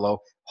to follow,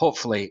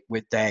 hopefully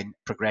with then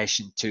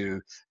progression to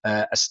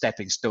a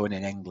stepping stone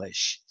in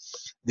English.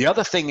 The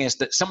other thing is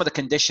that some of the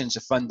conditions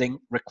of funding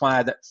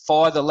require that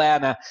for the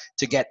learner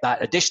to get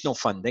that additional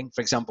funding,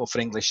 for example, for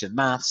English and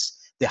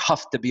Maths, they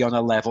have to be on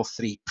a level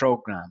 3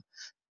 program.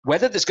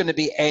 Whether there's going to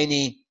be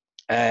any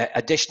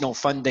additional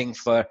funding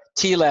for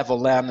T-level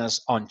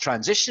learners on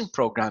transition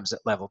programs at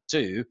level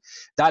 2,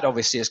 that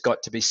obviously has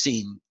got to be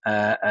seen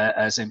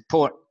as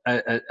important,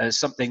 as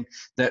something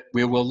that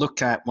we will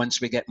look at once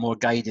we get more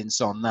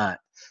guidance on that.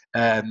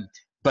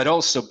 But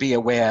also be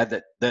aware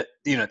that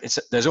you know,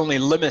 there's only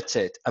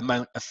limited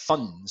amount of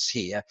funds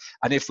here,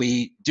 and if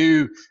we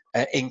do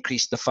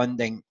increase the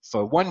funding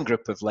for one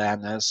group of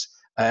learners,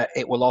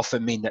 it will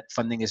often mean that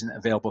funding isn't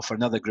available for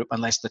another group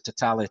unless the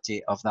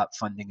totality of that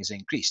funding is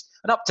increased.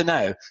 And up to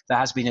now, there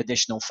has been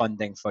additional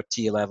funding for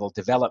T-level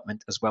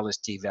development as well as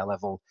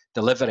T-level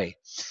delivery.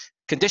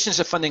 Conditions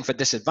of funding for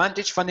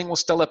disadvantaged funding will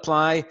still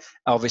apply.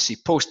 Obviously,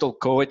 postal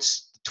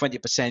codes,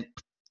 20%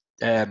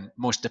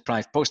 most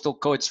deprived postal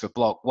codes for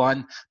Block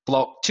 1.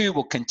 Block 2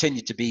 will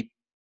continue to be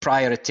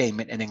prior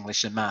attainment in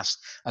English and Maths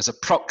as a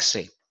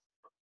proxy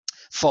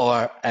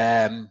for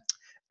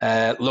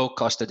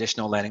low-cost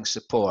additional learning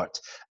support.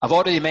 I've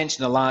already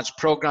mentioned a large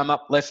program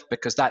uplift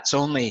because that's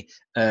only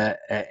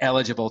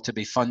eligible to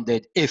be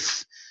funded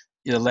if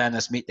the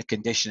learners meet the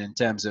condition in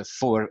terms of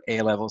 4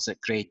 A levels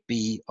at grade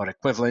B or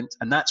equivalent,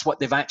 and that's what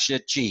they've actually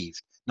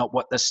achieved, not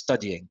what they're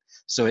studying.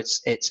 So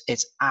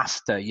it's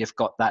after you've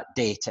got that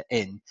data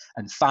in,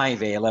 and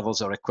 5 A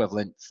levels or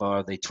equivalent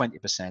for the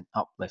 20%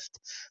 uplift.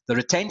 The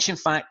retention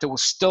factor will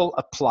still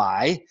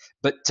apply,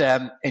 but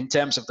in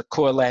terms of the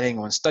core learning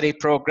and study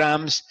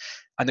programs,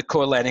 and the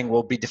core learning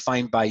will be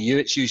defined by you.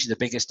 It's usually the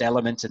biggest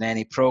element in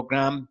any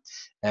program.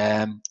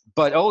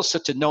 But also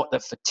to note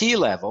that for T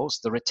levels,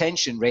 the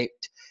retention rate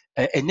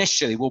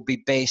initially will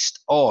be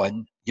based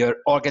on your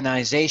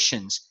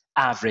organization's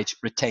average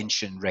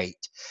retention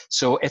rate.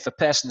 So if a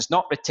person is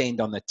not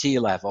retained on the T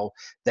level,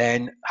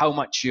 then how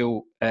much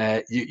you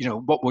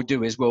know, what we'll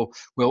do is we'll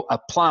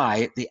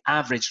apply the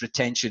average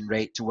retention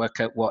rate to work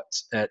out what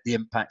the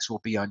impacts will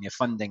be on your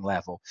funding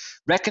level.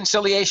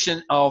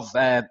 Reconciliation of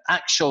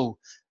actual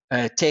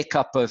take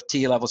up of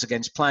T levels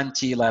against planned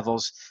T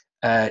levels,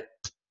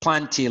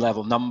 planned T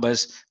level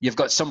numbers. You've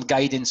got some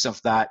guidance of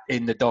that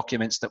in the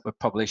documents that were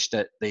published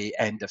at the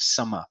end of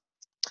summer.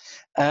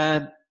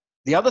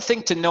 The other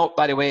thing to note,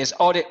 by the way, is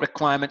audit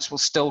requirements will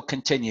still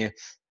continue.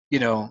 You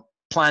know,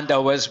 planned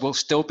hours will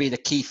still be the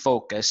key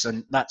focus,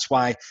 and that's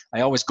why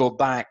I always go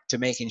back to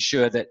making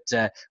sure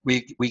that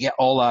we get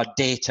all our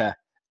data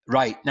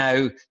Right,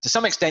 now, to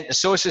some extent, the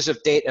sources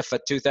of data for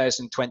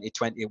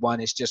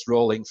 2020-21 is just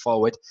rolling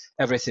forward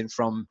everything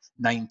from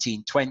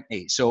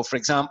 1920. So, for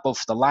example,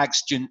 for the lag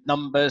student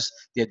numbers,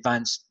 the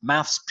advanced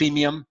maths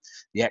premium,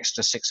 the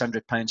extra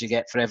 £600 you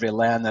get for every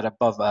learner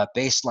above a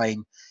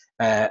baseline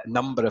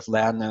number of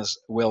learners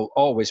will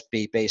always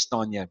be based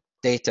on your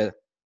data,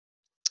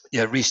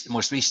 your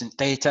most recent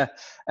data.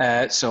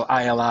 So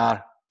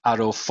ILR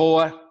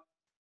RO4.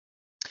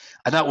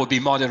 And that will be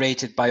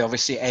moderated by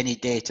obviously any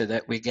data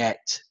that we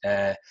get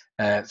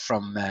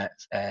from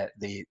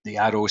the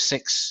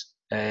RO6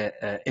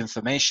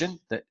 information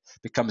that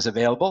becomes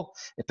available,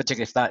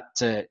 particularly if that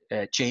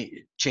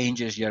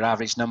changes your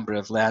average number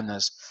of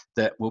learners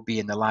that will be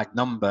in the lag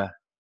number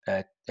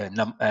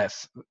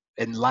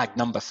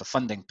for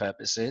funding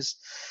purposes.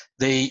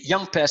 The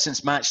young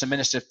persons match the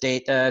Minister of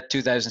Data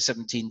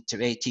 2017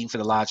 to 18 for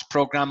the large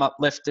program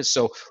uplifters.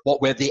 So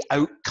what were the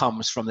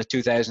outcomes from the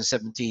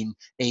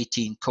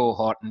 2017-18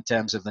 cohort in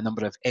terms of the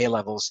number of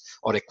A-levels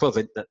or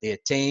equivalent that they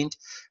attained?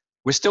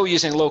 We're still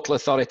using local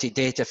authority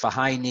data for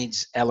high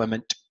needs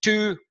element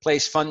 2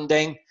 place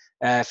funding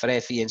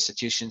for FE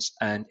institutions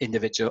and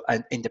individual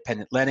and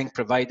independent learning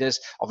providers.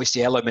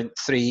 Obviously, element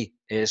 3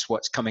 is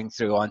what's coming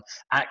through on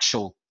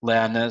actual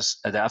learners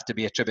that have to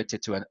be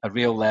attributed to a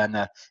real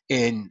learner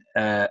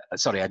a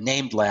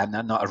named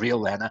learner, not a real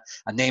learner,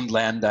 a named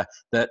learner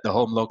that the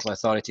home local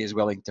authority is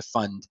willing to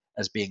fund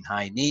as being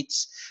high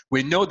needs.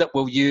 We know that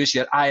we'll use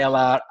your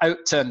ILR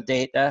outturn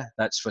data,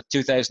 that's for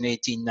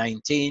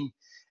 2018-19,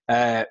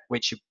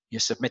 which you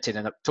submitted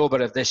in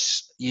October of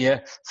this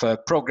year for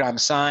program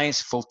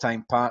size,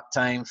 full-time,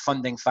 part-time,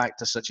 funding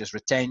factors such as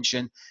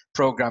retention,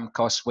 program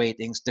cost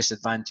weightings,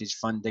 disadvantaged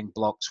funding,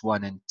 blocks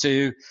 1 and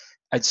 2,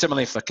 and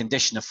similarly for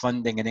condition of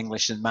funding in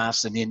English and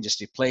maths and the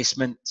industry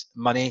placement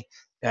money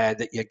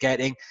that you're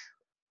getting.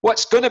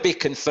 What's going to be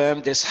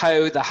confirmed is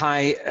how the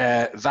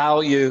high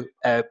value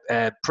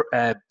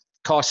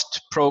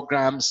cost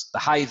programs, the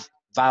high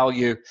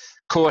value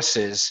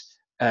courses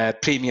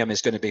premium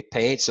is going to be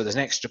paid. So there's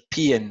an extra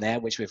P in there,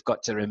 which we've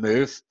got to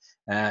remove,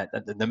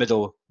 the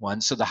middle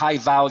one. So the high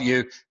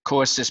value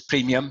courses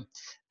premium,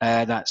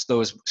 that's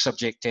those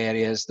subject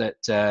areas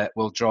that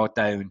will draw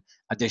down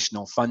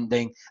additional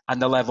funding, and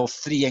the level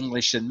 3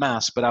 English and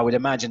maths. But I would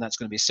imagine that's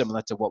going to be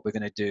similar to what we're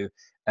going to do,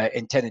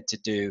 intended to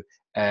do,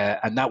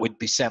 and that would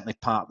be certainly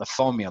part of the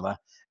formula.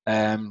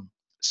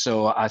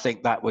 So I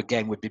think that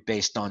again would be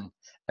based on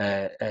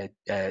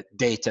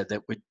data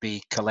that would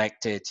be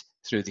collected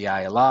through the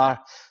ILR.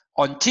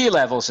 On T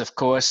levels, of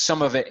course,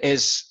 some of it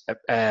is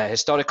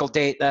historical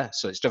data,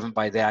 so it's driven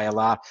by the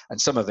ILR, and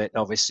some of it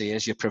obviously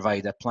is your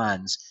provider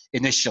plans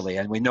initially,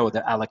 and we know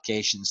that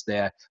allocations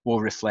there will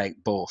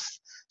reflect both.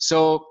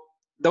 So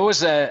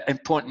those are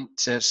important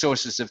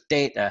sources of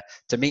data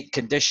to meet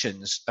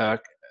conditions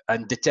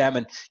and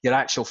determine your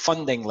actual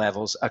funding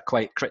levels are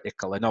quite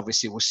critical, and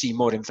obviously we'll see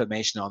more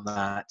information on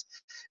that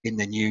in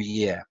the new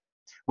year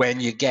when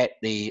you get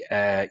the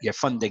your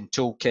funding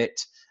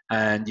toolkit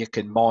and you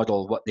can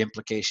model what the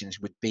implications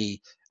would be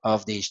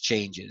of these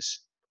changes.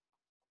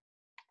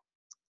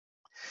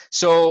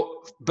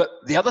 So, but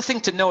the other thing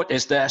to note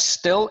is there are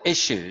still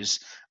issues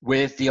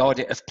with the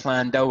audit of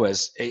planned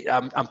hours.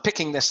 I'm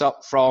picking this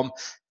up from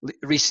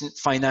recent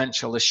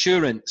financial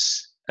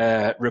assurance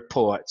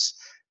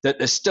reports, that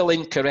there's still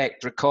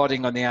incorrect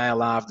recording on the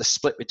ILR of the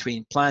split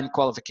between planned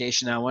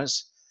qualification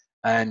hours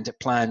and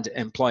planned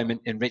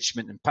employment,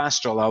 enrichment and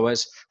pastoral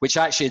hours, which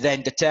actually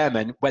then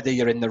determine whether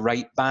you're in the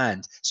right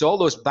band. So all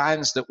those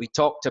bands that we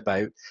talked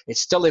about, it's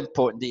still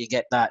important that you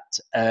get that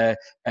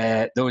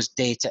those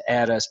data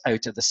errors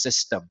out of the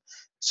system.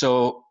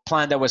 So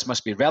planned hours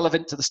must be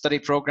relevant to the study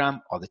program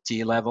or the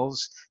T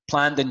levels,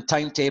 planned and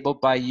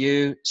timetabled by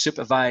you,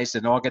 supervised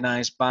and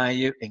organized by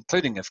you,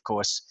 including, of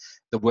course,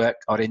 the work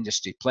or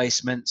industry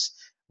placements,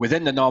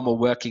 within the normal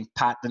working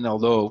pattern,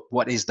 although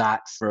what is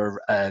that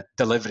for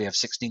delivery of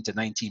 16 to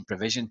 19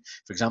 provision?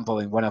 For example,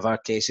 in one of our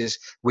cases,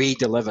 we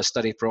deliver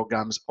study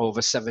programs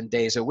over 7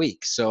 days a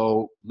week.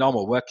 So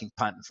normal working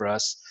pattern for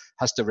us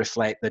has to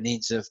reflect the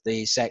needs of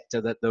the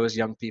sector that those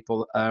young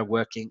people are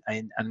working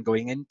in and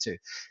going into.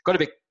 Got to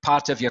be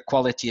part of your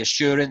quality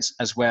assurance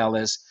as well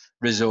as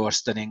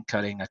resourced and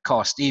incurring a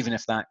cost, even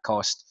if that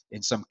cost,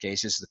 in some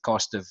cases, the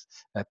cost of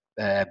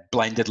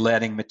blended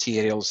learning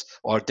materials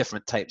or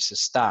different types of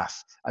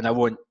staff. And I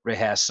won't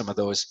rehearse some of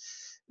those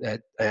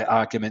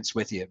arguments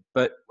with you.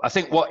 But I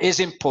think what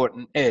is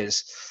important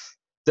is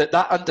that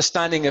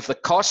understanding of the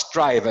cost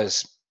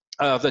drivers,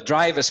 the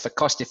drivers for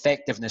cost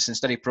effectiveness in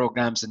study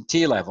programs and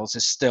T levels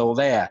is still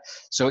there.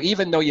 So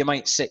even though you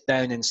might sit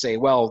down and say,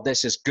 well,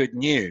 this is good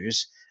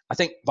news, I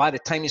think by the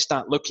time you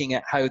start looking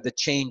at how the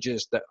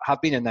changes that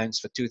have been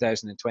announced for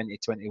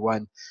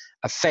 2020-21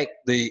 affect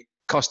the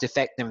cost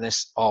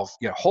effectiveness of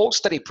your whole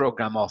study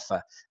program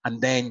offer, and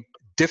then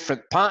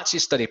different parts of your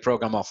study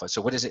program offer.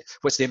 So what is it?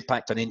 What's the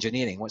impact on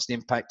engineering? What's the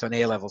impact on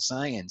A-level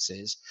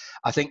sciences?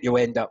 I think you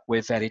end up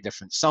with very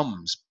different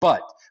sums.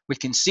 But we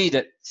can see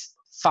that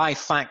 5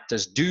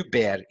 factors do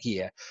bear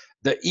here,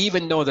 that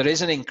even though there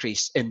is an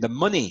increase in the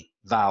money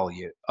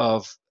value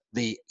of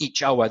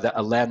each hour that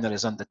a learner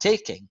is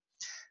undertaking,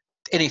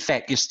 in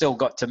effect, you've still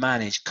got to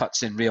manage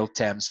cuts in real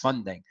terms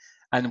funding.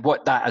 And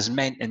what that has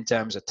meant in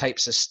terms of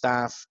types of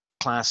staff,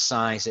 class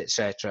size,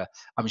 etc.,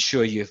 I'm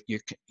sure you're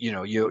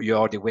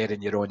already aware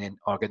in your own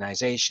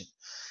organisation.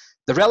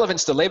 The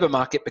relevance to the labour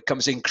market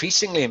becomes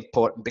increasingly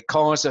important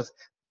because of,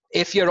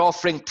 if you're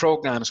offering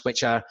programs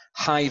which are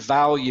high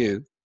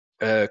value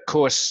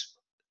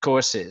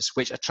courses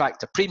which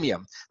attract a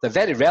premium, they're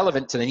very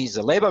relevant to the needs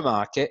of the labour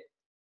market.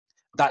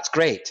 That's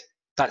great.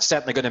 That's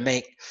certainly going to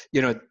make,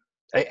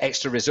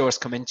 extra resource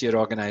come into your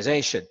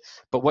organisation.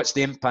 But what's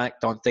the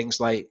impact on things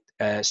like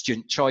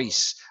student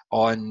choice,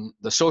 on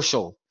the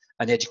social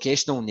and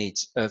educational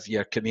needs of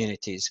your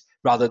communities,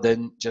 rather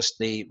than just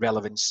the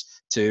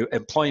relevance to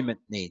employment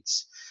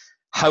needs?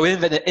 How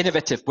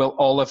innovative will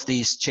all of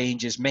these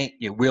changes make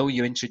you? Will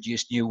you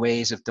introduce new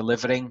ways of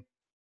delivering,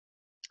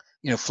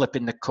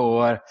 flipping the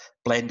core,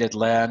 blended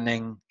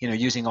learning,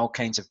 using all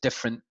kinds of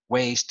different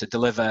ways to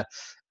deliver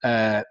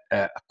a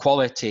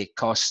quality,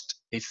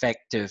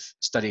 cost-effective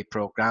study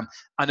program?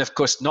 And of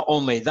course, not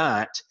only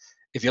that,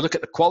 if you look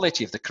at the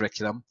quality of the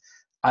curriculum,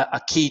 a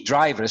key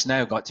driver has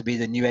now got to be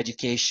the new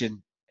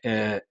education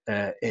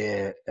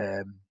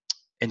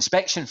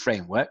inspection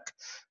framework,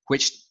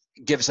 which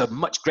gives a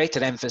much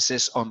greater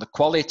emphasis on the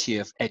quality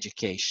of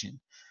education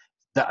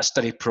that a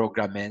study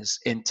program is,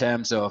 in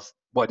terms of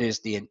what is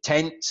the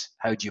intent,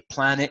 how do you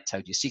plan it, how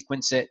do you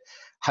sequence it,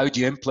 how do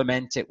you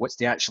implement it, what's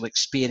the actual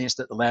experience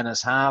that the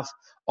learners have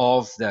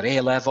of their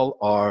A-level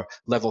or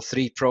level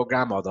 3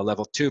 program or the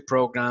level 2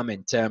 program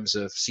in terms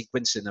of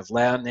sequencing of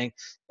learning,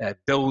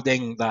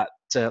 building that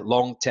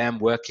long-term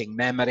working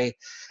memory.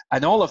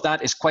 And all of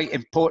that is quite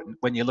important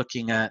when you're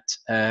looking at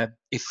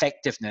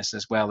effectiveness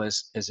as well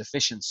as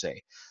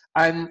efficiency.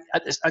 And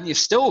you've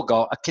still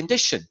got a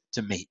condition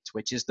to meet,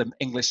 which is the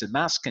English and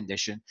Maths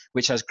condition,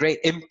 which has great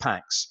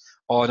impacts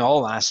on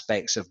all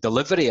aspects of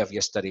delivery of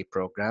your study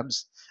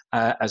programs,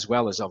 as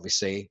well as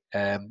obviously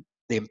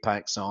the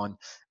impacts on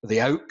the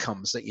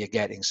outcomes that you're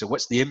getting. So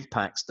what's the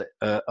impacts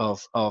that,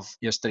 of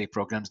your study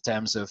programs in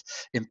terms of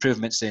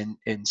improvements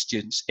in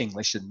students'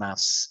 English and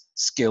Maths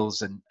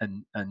skills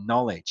and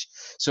knowledge?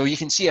 So you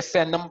can see a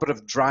fair number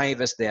of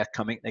drivers there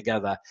coming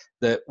together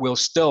that will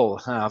still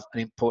have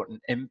an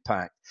important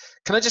impact.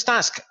 Can I just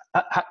ask,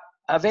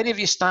 have any of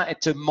you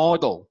started to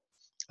model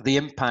the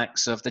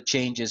impacts of the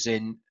changes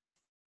in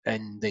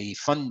the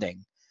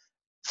funding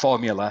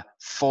formula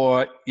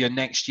for your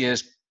next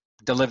year's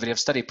delivery of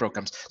study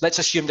programs? Let's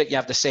assume that you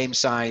have the same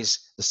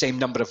size, the same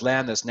number of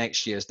learners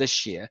next year as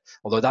this year,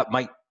 although that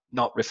might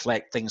not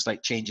reflect things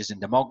like changes in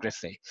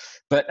demography.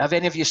 But have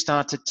any of you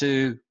started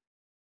to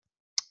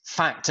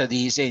factor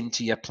these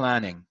into your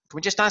planning? Can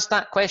we just ask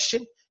that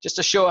question? Just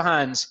a show of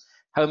hands,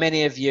 how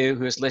many of you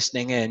who is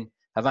listening in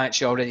have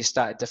actually already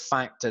started to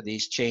factor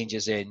these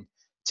changes in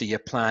to your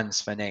plans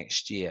for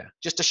next year?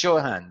 Just a show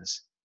of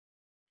hands.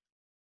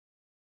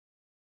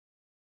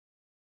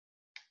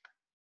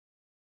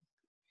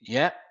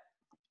 Yeah.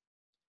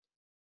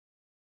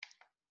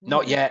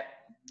 Not yet.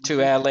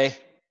 Too early.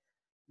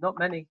 Not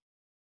many.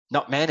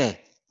 Not many.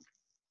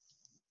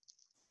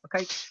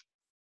 Okay.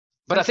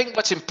 But I think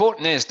what's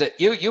important is that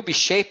you'll be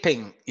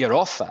shaping your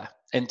offer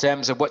in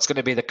terms of what's going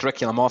to be the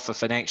curriculum offer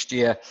for next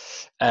year,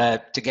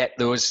 to get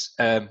those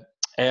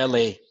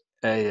early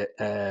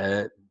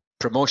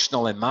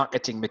promotional and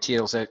marketing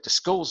materials out to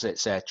schools,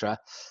 etc.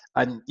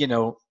 And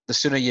the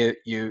sooner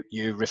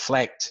you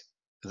reflect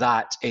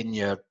that in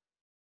your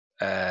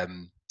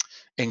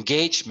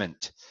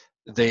engagement,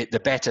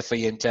 the better for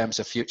you in terms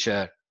of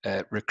future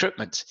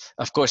recruitment.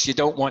 Of course, you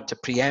don't want to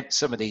preempt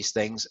some of these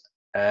things,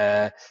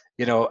 and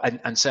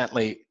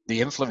certainly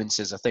the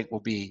influences, I think, will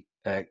be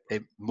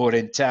more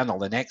internal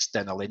than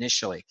external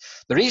initially.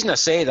 The reason I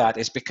say that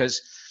is because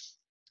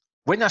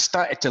when I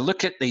started to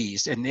look at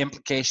these and the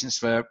implications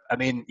for,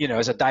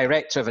 as a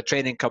director of a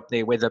training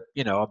company with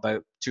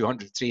about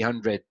 200,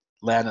 300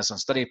 learners on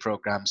study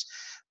programs,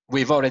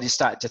 we've already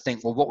started to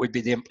think, well, what would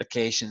be the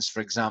implications,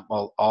 for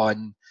example,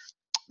 on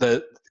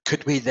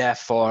could we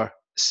therefore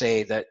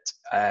say that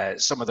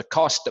some of the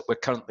costs that we're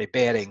currently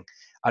bearing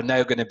are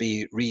now going to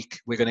be,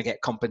 we're going to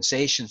get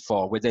compensation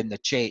for within the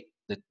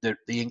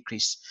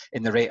increase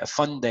in the rate of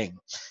funding.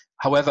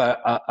 However,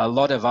 a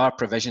lot of our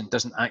provision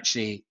doesn't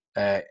actually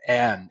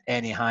earn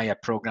any higher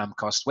program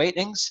cost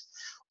weightings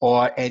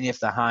or any of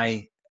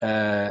the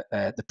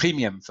the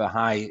premium for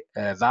high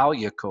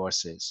value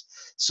courses.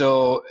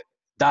 So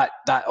that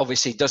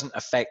obviously doesn't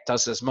affect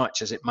us as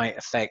much as it might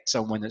affect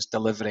someone that's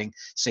delivering,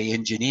 say,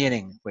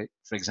 engineering,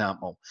 for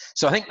example.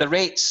 So I think the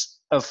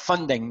rates of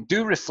funding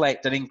do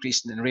reflect an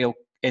increase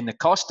in the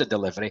cost of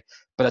delivery,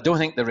 but I don't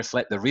think they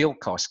reflect the real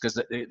cost, because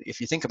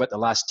if you think about the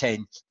last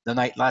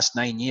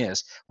 9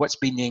 years, what's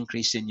been the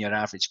increase in your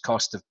average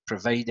cost of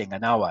providing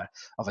an hour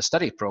of a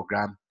study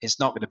program? It's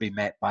not going to be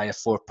met by a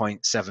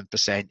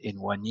 4.7%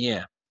 in 1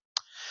 year.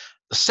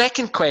 The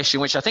second question,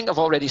 which I think I've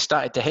already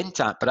started to hint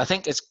at, but I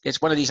think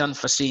it's one of these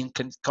unforeseen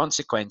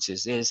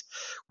consequences, is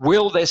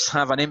will this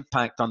have an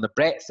impact on the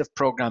breadth of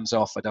programs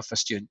offered or for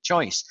student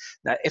choice?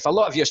 Now, if a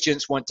lot of your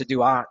students want to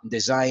do art and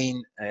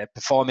design,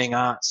 performing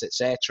arts,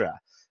 etc.,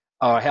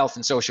 or health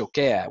and social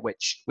care,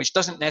 which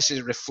doesn't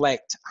necessarily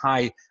reflect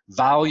high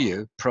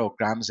value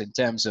programs in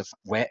terms of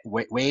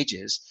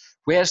wages,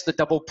 where's the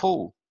double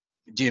pull?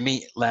 Do you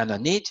meet learner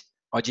need,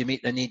 or do you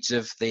meet the needs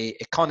of the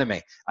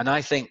economy? And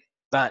I think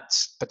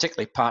that's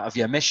particularly part of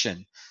your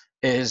mission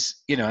is,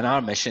 and our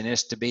mission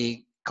is to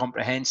be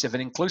comprehensive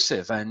and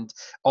inclusive, and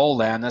all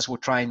learners will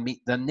try and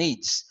meet their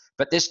needs.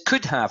 But this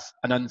could have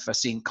an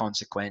unforeseen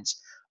consequence.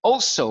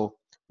 Also,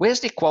 where's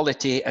the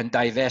equality and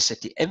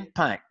diversity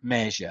impact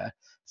measure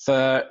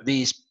for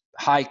these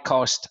high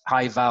cost,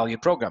 high value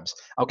programs?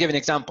 I'll give an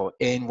example.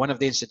 In one of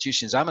the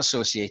institutions I'm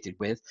associated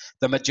with,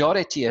 the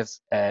majority of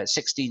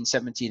 16,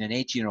 17 and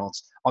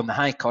 18-year-olds on the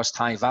high cost,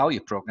 high value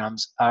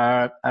programs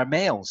are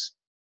males.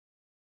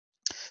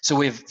 So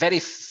we have very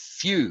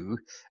few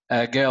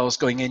girls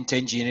going into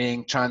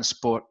engineering,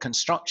 transport,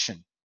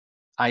 construction,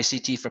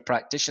 ICT for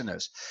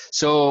practitioners.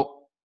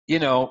 So,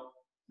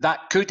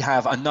 that could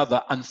have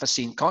another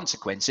unforeseen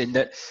consequence in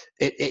that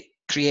it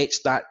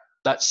creates that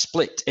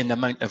split in the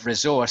amount of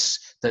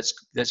resource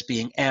that's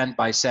being earned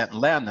by certain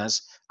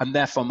learners, and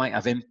therefore might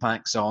have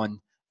impacts on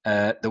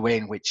the way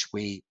in which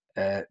we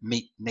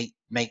make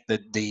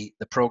the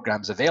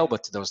programs available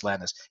to those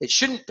learners. It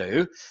shouldn't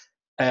do.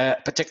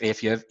 Particularly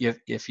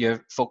if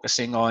you're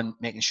focusing on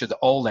making sure that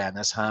all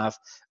learners have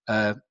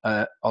are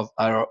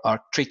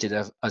treated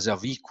as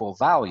of equal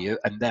value,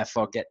 and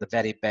therefore get the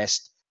very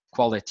best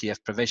quality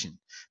of provision.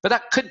 But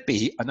that could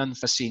be an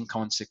unforeseen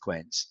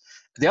consequence.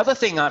 The other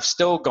thing I've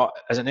still got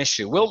as an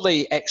issue: will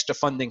the extra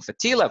funding for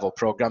T-level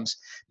programs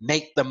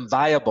make them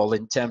viable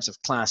in terms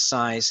of class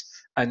size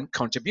and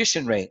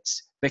contribution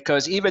rates?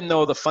 Because even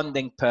though the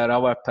funding per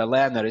hour per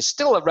learner is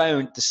still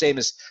around the same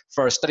as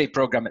for a study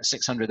program at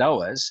 600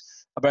 hours,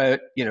 about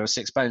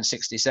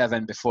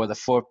 £6.67 before the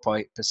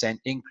 4%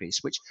 increase,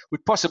 which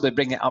would possibly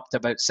bring it up to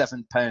about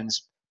 £7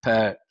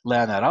 per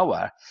learner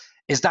hour.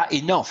 Is that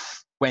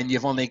enough when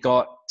you've only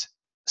got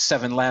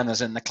 7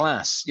 learners in the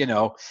class,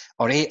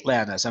 or 8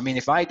 learners? I mean,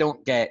 if any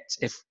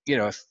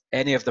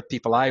of the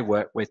people I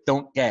work with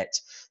don't get,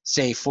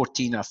 say,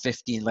 14 or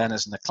 15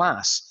 learners in the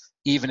class,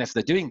 even if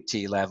they're doing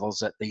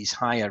T-levels at these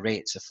higher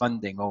rates of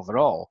funding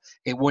overall,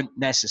 it wouldn't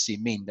necessarily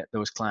mean that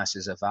those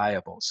classes are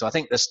viable. So I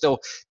think there's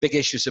still big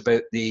issues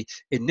about the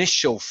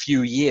initial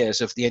few years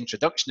of the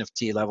introduction of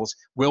T-levels.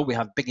 Will we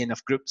have big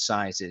enough group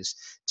sizes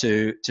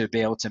to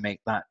be able to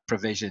make that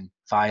provision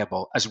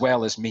viable, as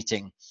well as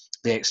meeting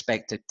the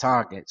expected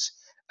targets?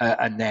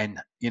 And then,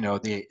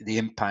 the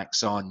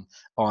impacts on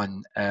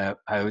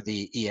how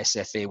the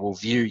ESFA will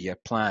view your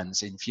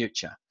plans in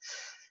future.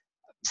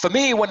 For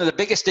me, one of the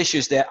biggest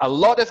issues there, a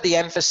lot of the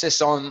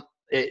emphasis on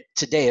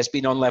today has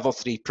been on level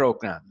 3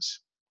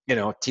 programs,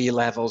 T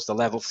levels, the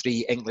level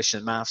 3 English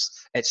and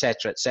maths,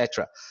 etc.,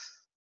 etc.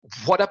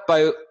 What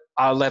about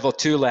our level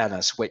 2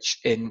 learners, which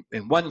in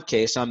one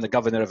case, I'm the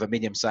governor of a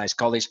medium-sized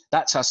college,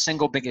 that's our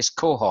single biggest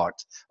cohort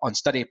on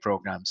study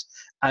programs.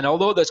 And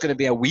although there's going to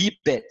be a wee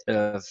bit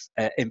of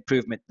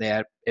improvement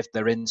there if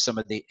they're in some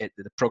of the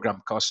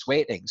program cost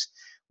weightings,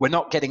 we're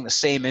not getting the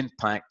same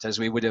impact as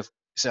we would have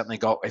certainly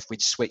got if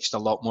we'd switched a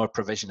lot more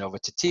provision over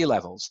to T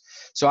levels.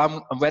 So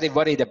I'm very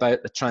worried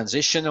about the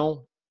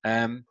transitional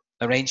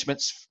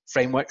arrangements,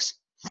 frameworks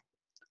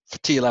for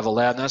T level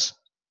learners,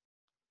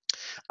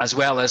 as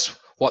well as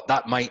what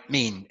that might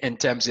mean in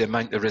terms of the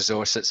amount of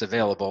resource that's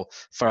available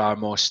for our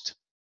most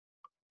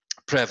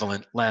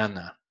prevalent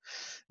learner.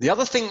 The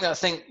other thing that I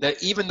think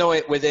that even though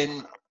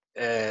within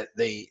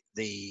the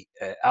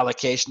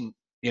allocation,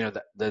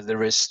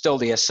 there is still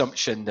the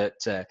assumption that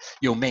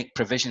you'll make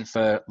provision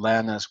for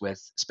learners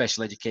with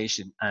special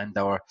education and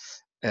or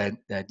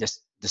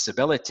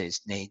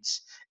disabilities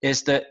needs,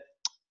 is that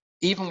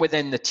even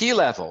within the T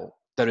level,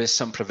 there is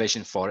some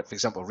provision for it, for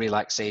example,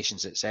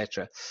 relaxations,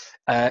 etc.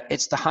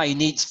 It's the high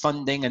needs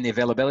funding and the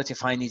availability of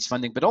high needs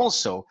funding, but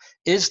also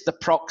is the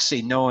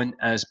proxy known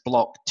as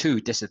Block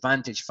 2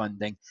 disadvantage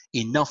funding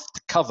enough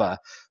to cover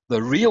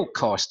the real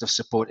cost of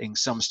supporting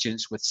some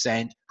students with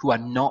SEND who are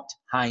not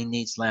high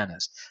needs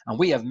learners? And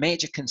we have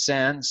major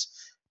concerns,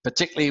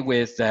 particularly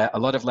with a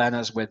lot of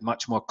learners with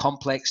much more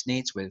complex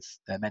needs, with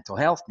mental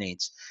health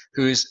needs,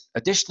 whose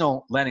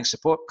additional learning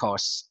support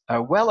costs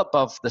are well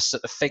above the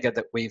sort of figure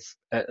that we've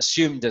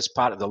assumed as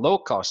part of the low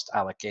cost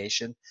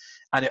allocation.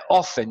 And it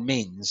often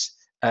means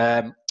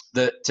that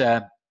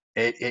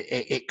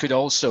it could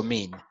also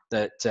mean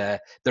that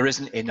there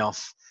isn't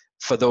enough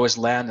for those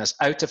learners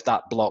out of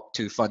that Block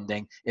 2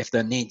 funding if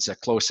their needs are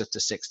closer to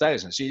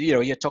 6,000. So,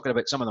 you're talking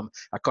about some of them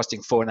are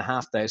costing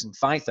 £4,500,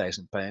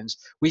 £5,000.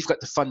 We've got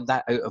to fund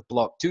that out of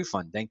Block 2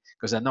 funding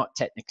because they're not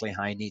technically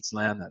high needs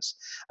learners.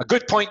 A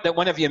good point that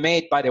one of you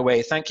made, by the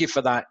way, thank you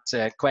for that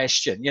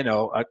question,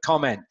 a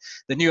comment.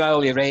 The new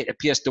hourly rate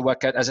appears to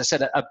work out, as I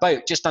said, at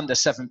about just under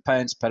 £7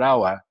 per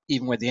hour,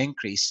 even with the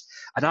increase.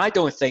 And I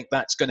don't think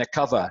that's going to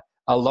cover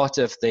a lot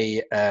of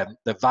the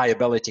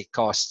viability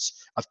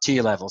costs of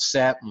T-levels,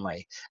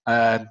 certainly.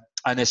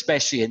 And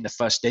especially in the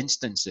first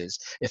instances,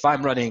 if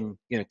I'm running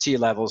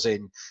T-levels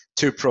in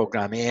 2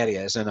 program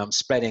areas and I'm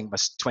spreading my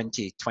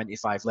 20,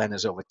 25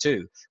 learners over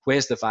 2,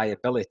 where's the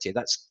viability?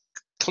 That's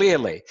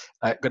clearly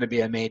going to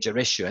be a major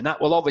issue. And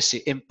that will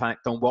obviously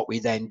impact on what we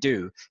then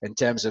do in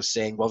terms of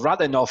saying, well,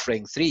 rather than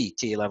offering 3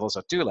 T-levels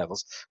or 2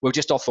 levels, we'll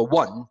just offer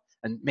 1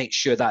 and make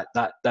sure that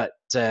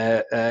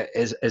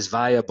is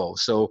viable.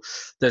 So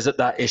there's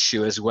that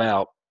issue as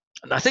well.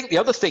 And I think the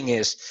other thing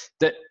is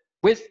that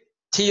with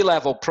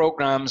T-level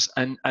programs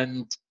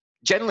and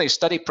generally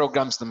study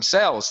programs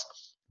themselves,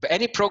 but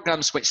any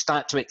programs which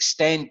start to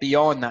extend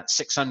beyond that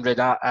 600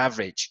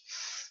 average,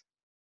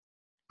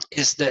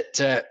 is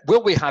that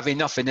will we have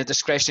enough in the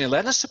discretionary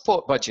learner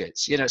support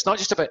budgets? It's not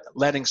just about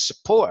learning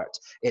support,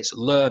 it's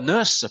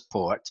learner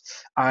support,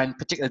 and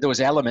particularly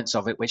those elements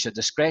of it which are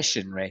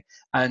discretionary,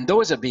 and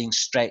those are being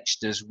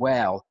stretched as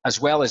well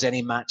as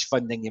any match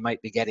funding you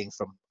might be getting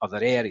from other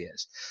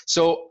areas.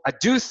 So I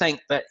do think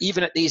that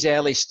even at these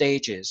early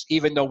stages,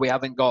 even though we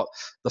haven't got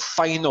the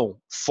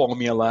final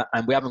formula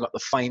and we haven't got the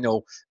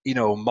final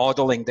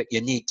modeling that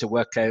you need to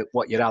work out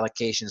what your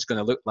allocation is going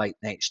to look like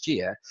next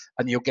year,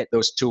 and you'll get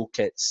those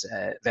toolkits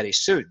very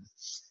soon.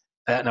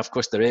 And of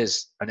course, there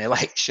is an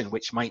election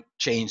which might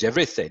change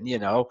everything,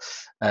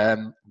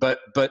 but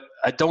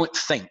I don't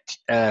think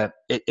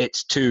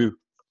it's too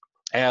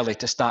early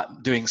to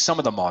start doing some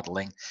of the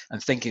modeling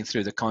and thinking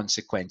through the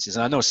consequences.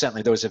 And I know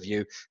certainly those of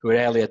you who are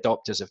early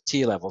adopters of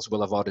T-levels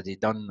will have already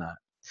done that.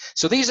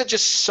 So these are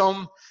just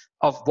some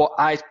of what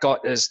I've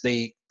got as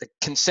the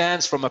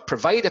concerns from a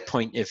provider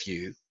point of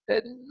view.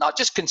 Not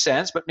just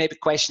concerns, but maybe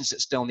questions that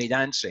still need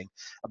answering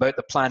about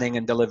the planning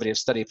and delivery of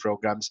study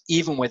programs,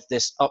 even with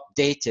this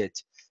updated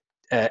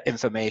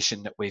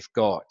information that we've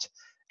got.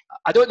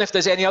 I don't know if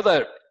there's any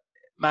other,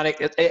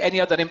 Marek, any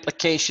other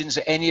implications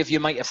that any of you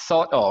might have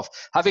thought of,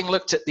 having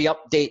looked at the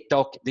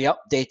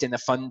update in the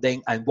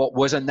funding and what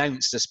was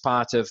announced as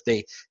part of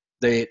the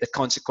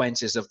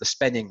consequences of the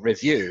spending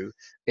review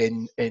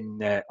in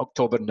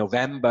October,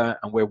 November,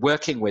 and we're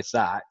working with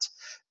that.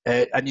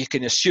 And you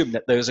can assume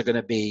that those are going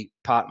to be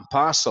part and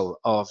parcel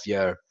of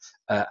your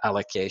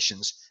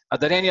allocations. Are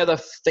there any other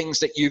things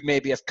that you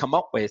maybe have come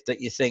up with that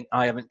you think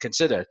I haven't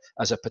considered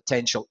as a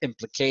potential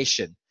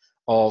implication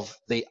of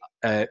the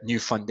new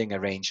funding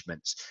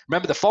arrangements?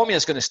 Remember, the formula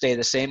is going to stay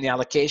the same. The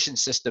allocation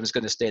system is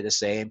going to stay the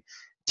same.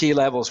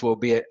 T-levels will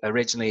be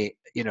originally,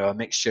 a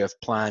mixture of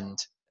planned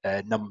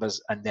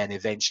numbers, and then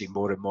eventually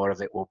more and more of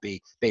it will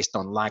be based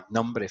on lag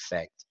number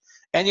effect.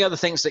 Any other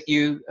things that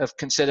you have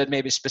considered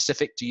maybe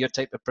specific to your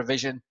type of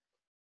provision?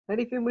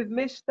 Anything we've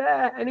missed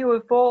there? Any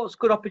other thoughts?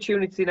 Good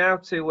opportunity now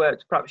to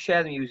perhaps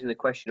share them using the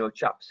question or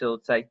chat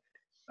facility,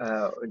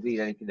 or indeed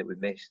anything that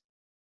we've missed.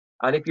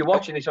 And if you're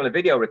watching this on a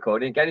video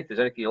recording, again, if there's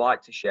anything you'd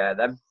like to share,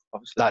 them.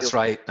 That's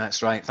right.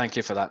 Thank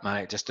you for that,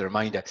 Marek. Just a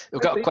reminder. We've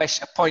got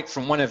a point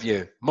from one of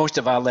you. Most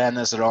of our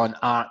learners are on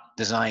art,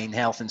 design,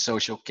 health and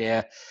social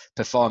care,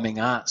 performing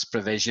arts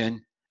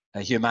provision,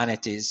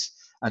 humanities,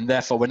 and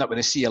therefore we're not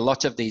going to see a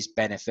lot of these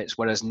benefits,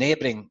 whereas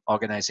neighbouring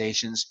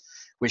organisations,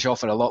 which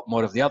offer a lot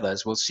more of the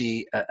others, will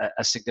see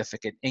a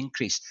significant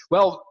increase.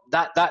 Well,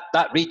 that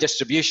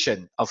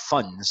redistribution of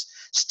funds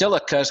still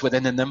occurs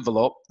within an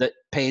envelope that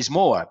pays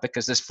more,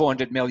 because there's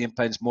 £400 million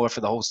more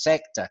for the whole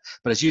sector.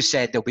 But as you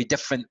said, there'll be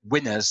different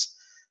winners,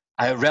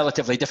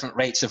 relatively different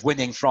rates of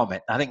winning from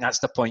it. I think that's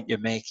the point you're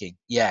making.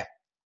 Yeah,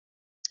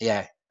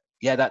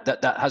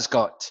 that has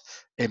got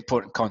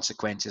important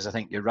consequences. I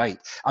think you're right.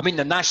 I mean,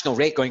 the national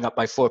rate going up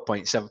by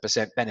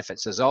 4.7%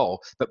 benefits us all,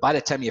 but by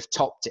the time you've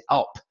topped it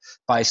up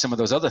by some of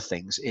those other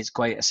things, it's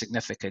quite a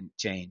significant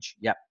change.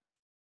 Yep.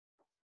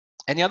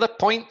 Any other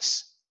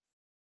points?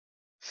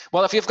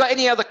 Well, if you've got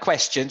any other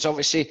questions,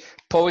 obviously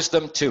pose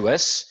them to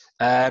us.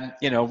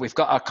 We've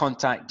got our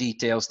contact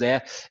details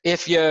there.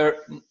 If you're,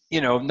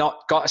 not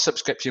got a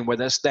subscription with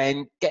us,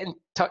 then get in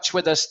touch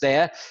with us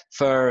there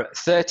for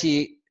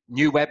 30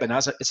 new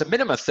webinars. It's a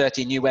minimum of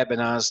 30 new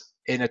webinars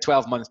in a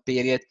 12-month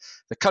period.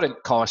 The current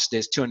cost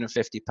is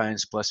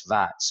 £250 plus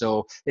VAT.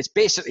 So it's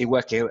basically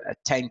working out at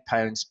 £10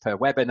 per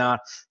webinar.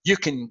 You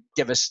can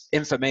give us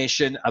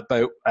information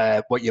about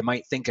what you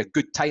might think are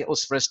good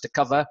titles for us to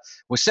cover.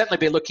 We'll certainly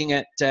be looking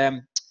at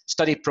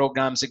study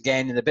programs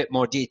again in a bit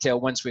more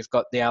detail once we've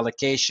got the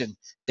allocation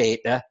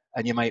data,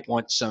 and you might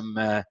want some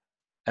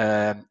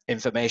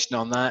information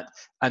on that.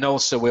 And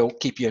also we'll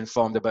keep you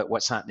informed about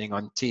what's happening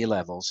on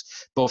T-levels,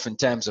 both in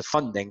terms of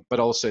funding, but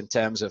also in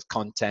terms of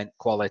content,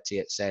 quality,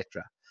 etc.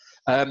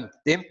 The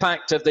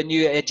impact of the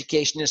new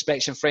education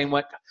inspection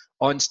framework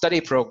on study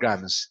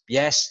programs.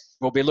 Yes,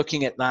 we'll be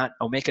looking at that.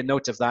 I'll make a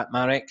note of that,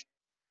 Marek.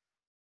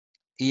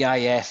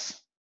 EIF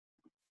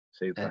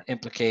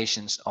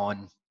implications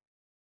on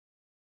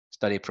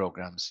study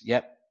programs.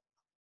 Yep.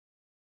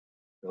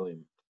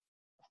 Brilliant.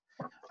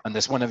 And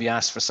there's one of you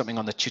asked for something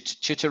on the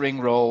tutoring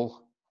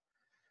role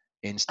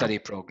in study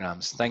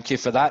programs. Thank you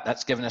for that.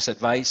 That's given us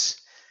advice.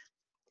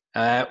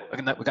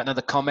 We've got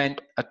another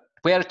comment.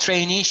 Where are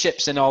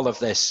traineeships in all of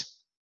this?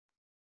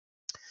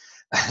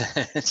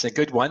 It's a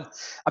good one.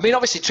 I mean,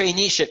 obviously,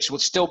 traineeships will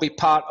still be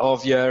part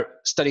of your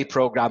study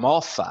program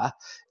offer.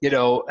 You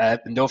know,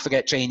 and don't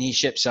forget,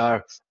 traineeships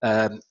are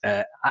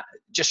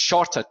just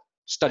shorter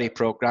study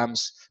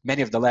programs.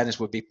 Many of the learners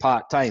would be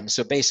part-time.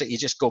 So basically, you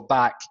just go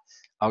back.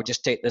 I'll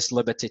just take this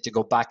liberty to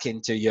go back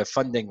into your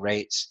funding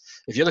rates.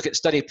 If you look at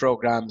study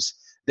programs,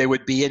 they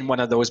would be in one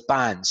of those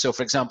bands. So,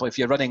 for example, if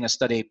you're running a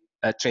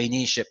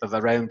traineeship of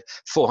around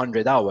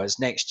 400 hours,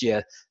 next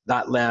year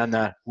that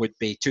learner would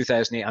be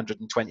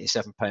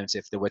 £2,827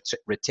 if they were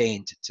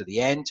retained to the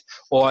end,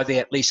 or they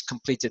at least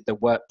completed the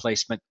work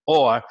placement,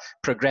 or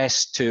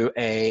progressed to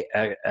an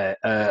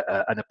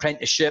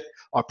apprenticeship,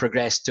 or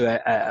progressed to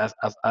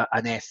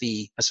an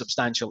FE, a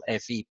substantial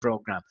FE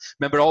program.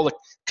 Remember, all the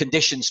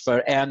conditions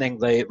for earning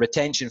the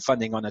retention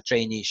funding on a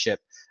traineeship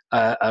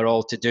are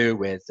all to do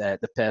with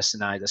the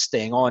person either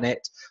staying on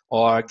it,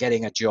 or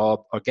getting a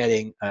job, or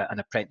getting an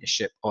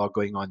apprenticeship, or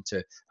going on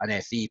to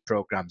an FE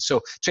program.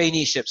 So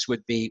traineeships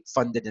would be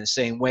funded in the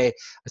same way.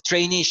 A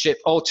traineeship,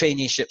 all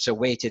traineeships are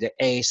weighted at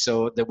A,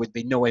 so there would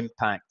be no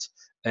impact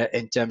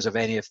in terms of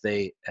any of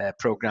the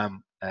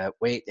program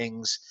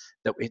weightings,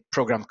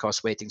 program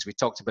cost weightings we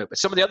talked about. But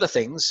some of the other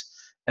things,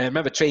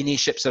 remember,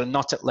 traineeships are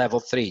not at level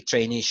 3.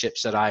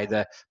 Traineeships are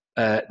either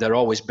they're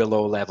always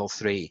below level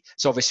 3.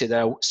 So obviously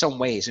there are some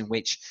ways in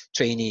which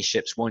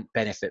traineeships won't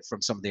benefit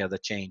from some of the other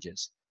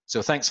changes.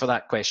 So thanks for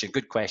that question.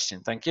 Good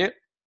question. Thank you.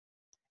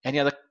 Any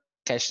other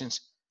questions?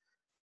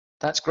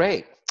 That's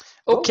great.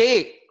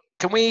 Okay.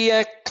 Can we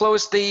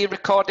close the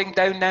recording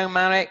down now,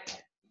 Marek?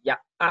 Yeah,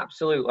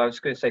 absolutely. I was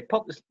going to say,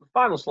 pop the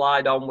final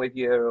slide on with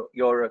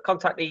your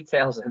contact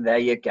details, and there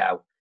you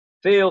go.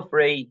 Feel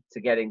free to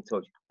get in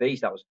touch.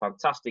 Beej, that was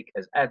fantastic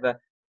as ever.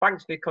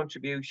 Thanks for your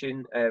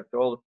contribution for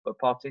all the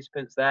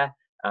participants there.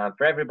 And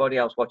for everybody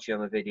else watching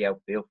on the video,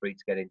 feel free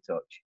to get in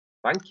touch.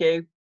 Thank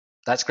you.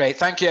 That's great.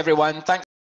 Thank you, everyone. Thanks.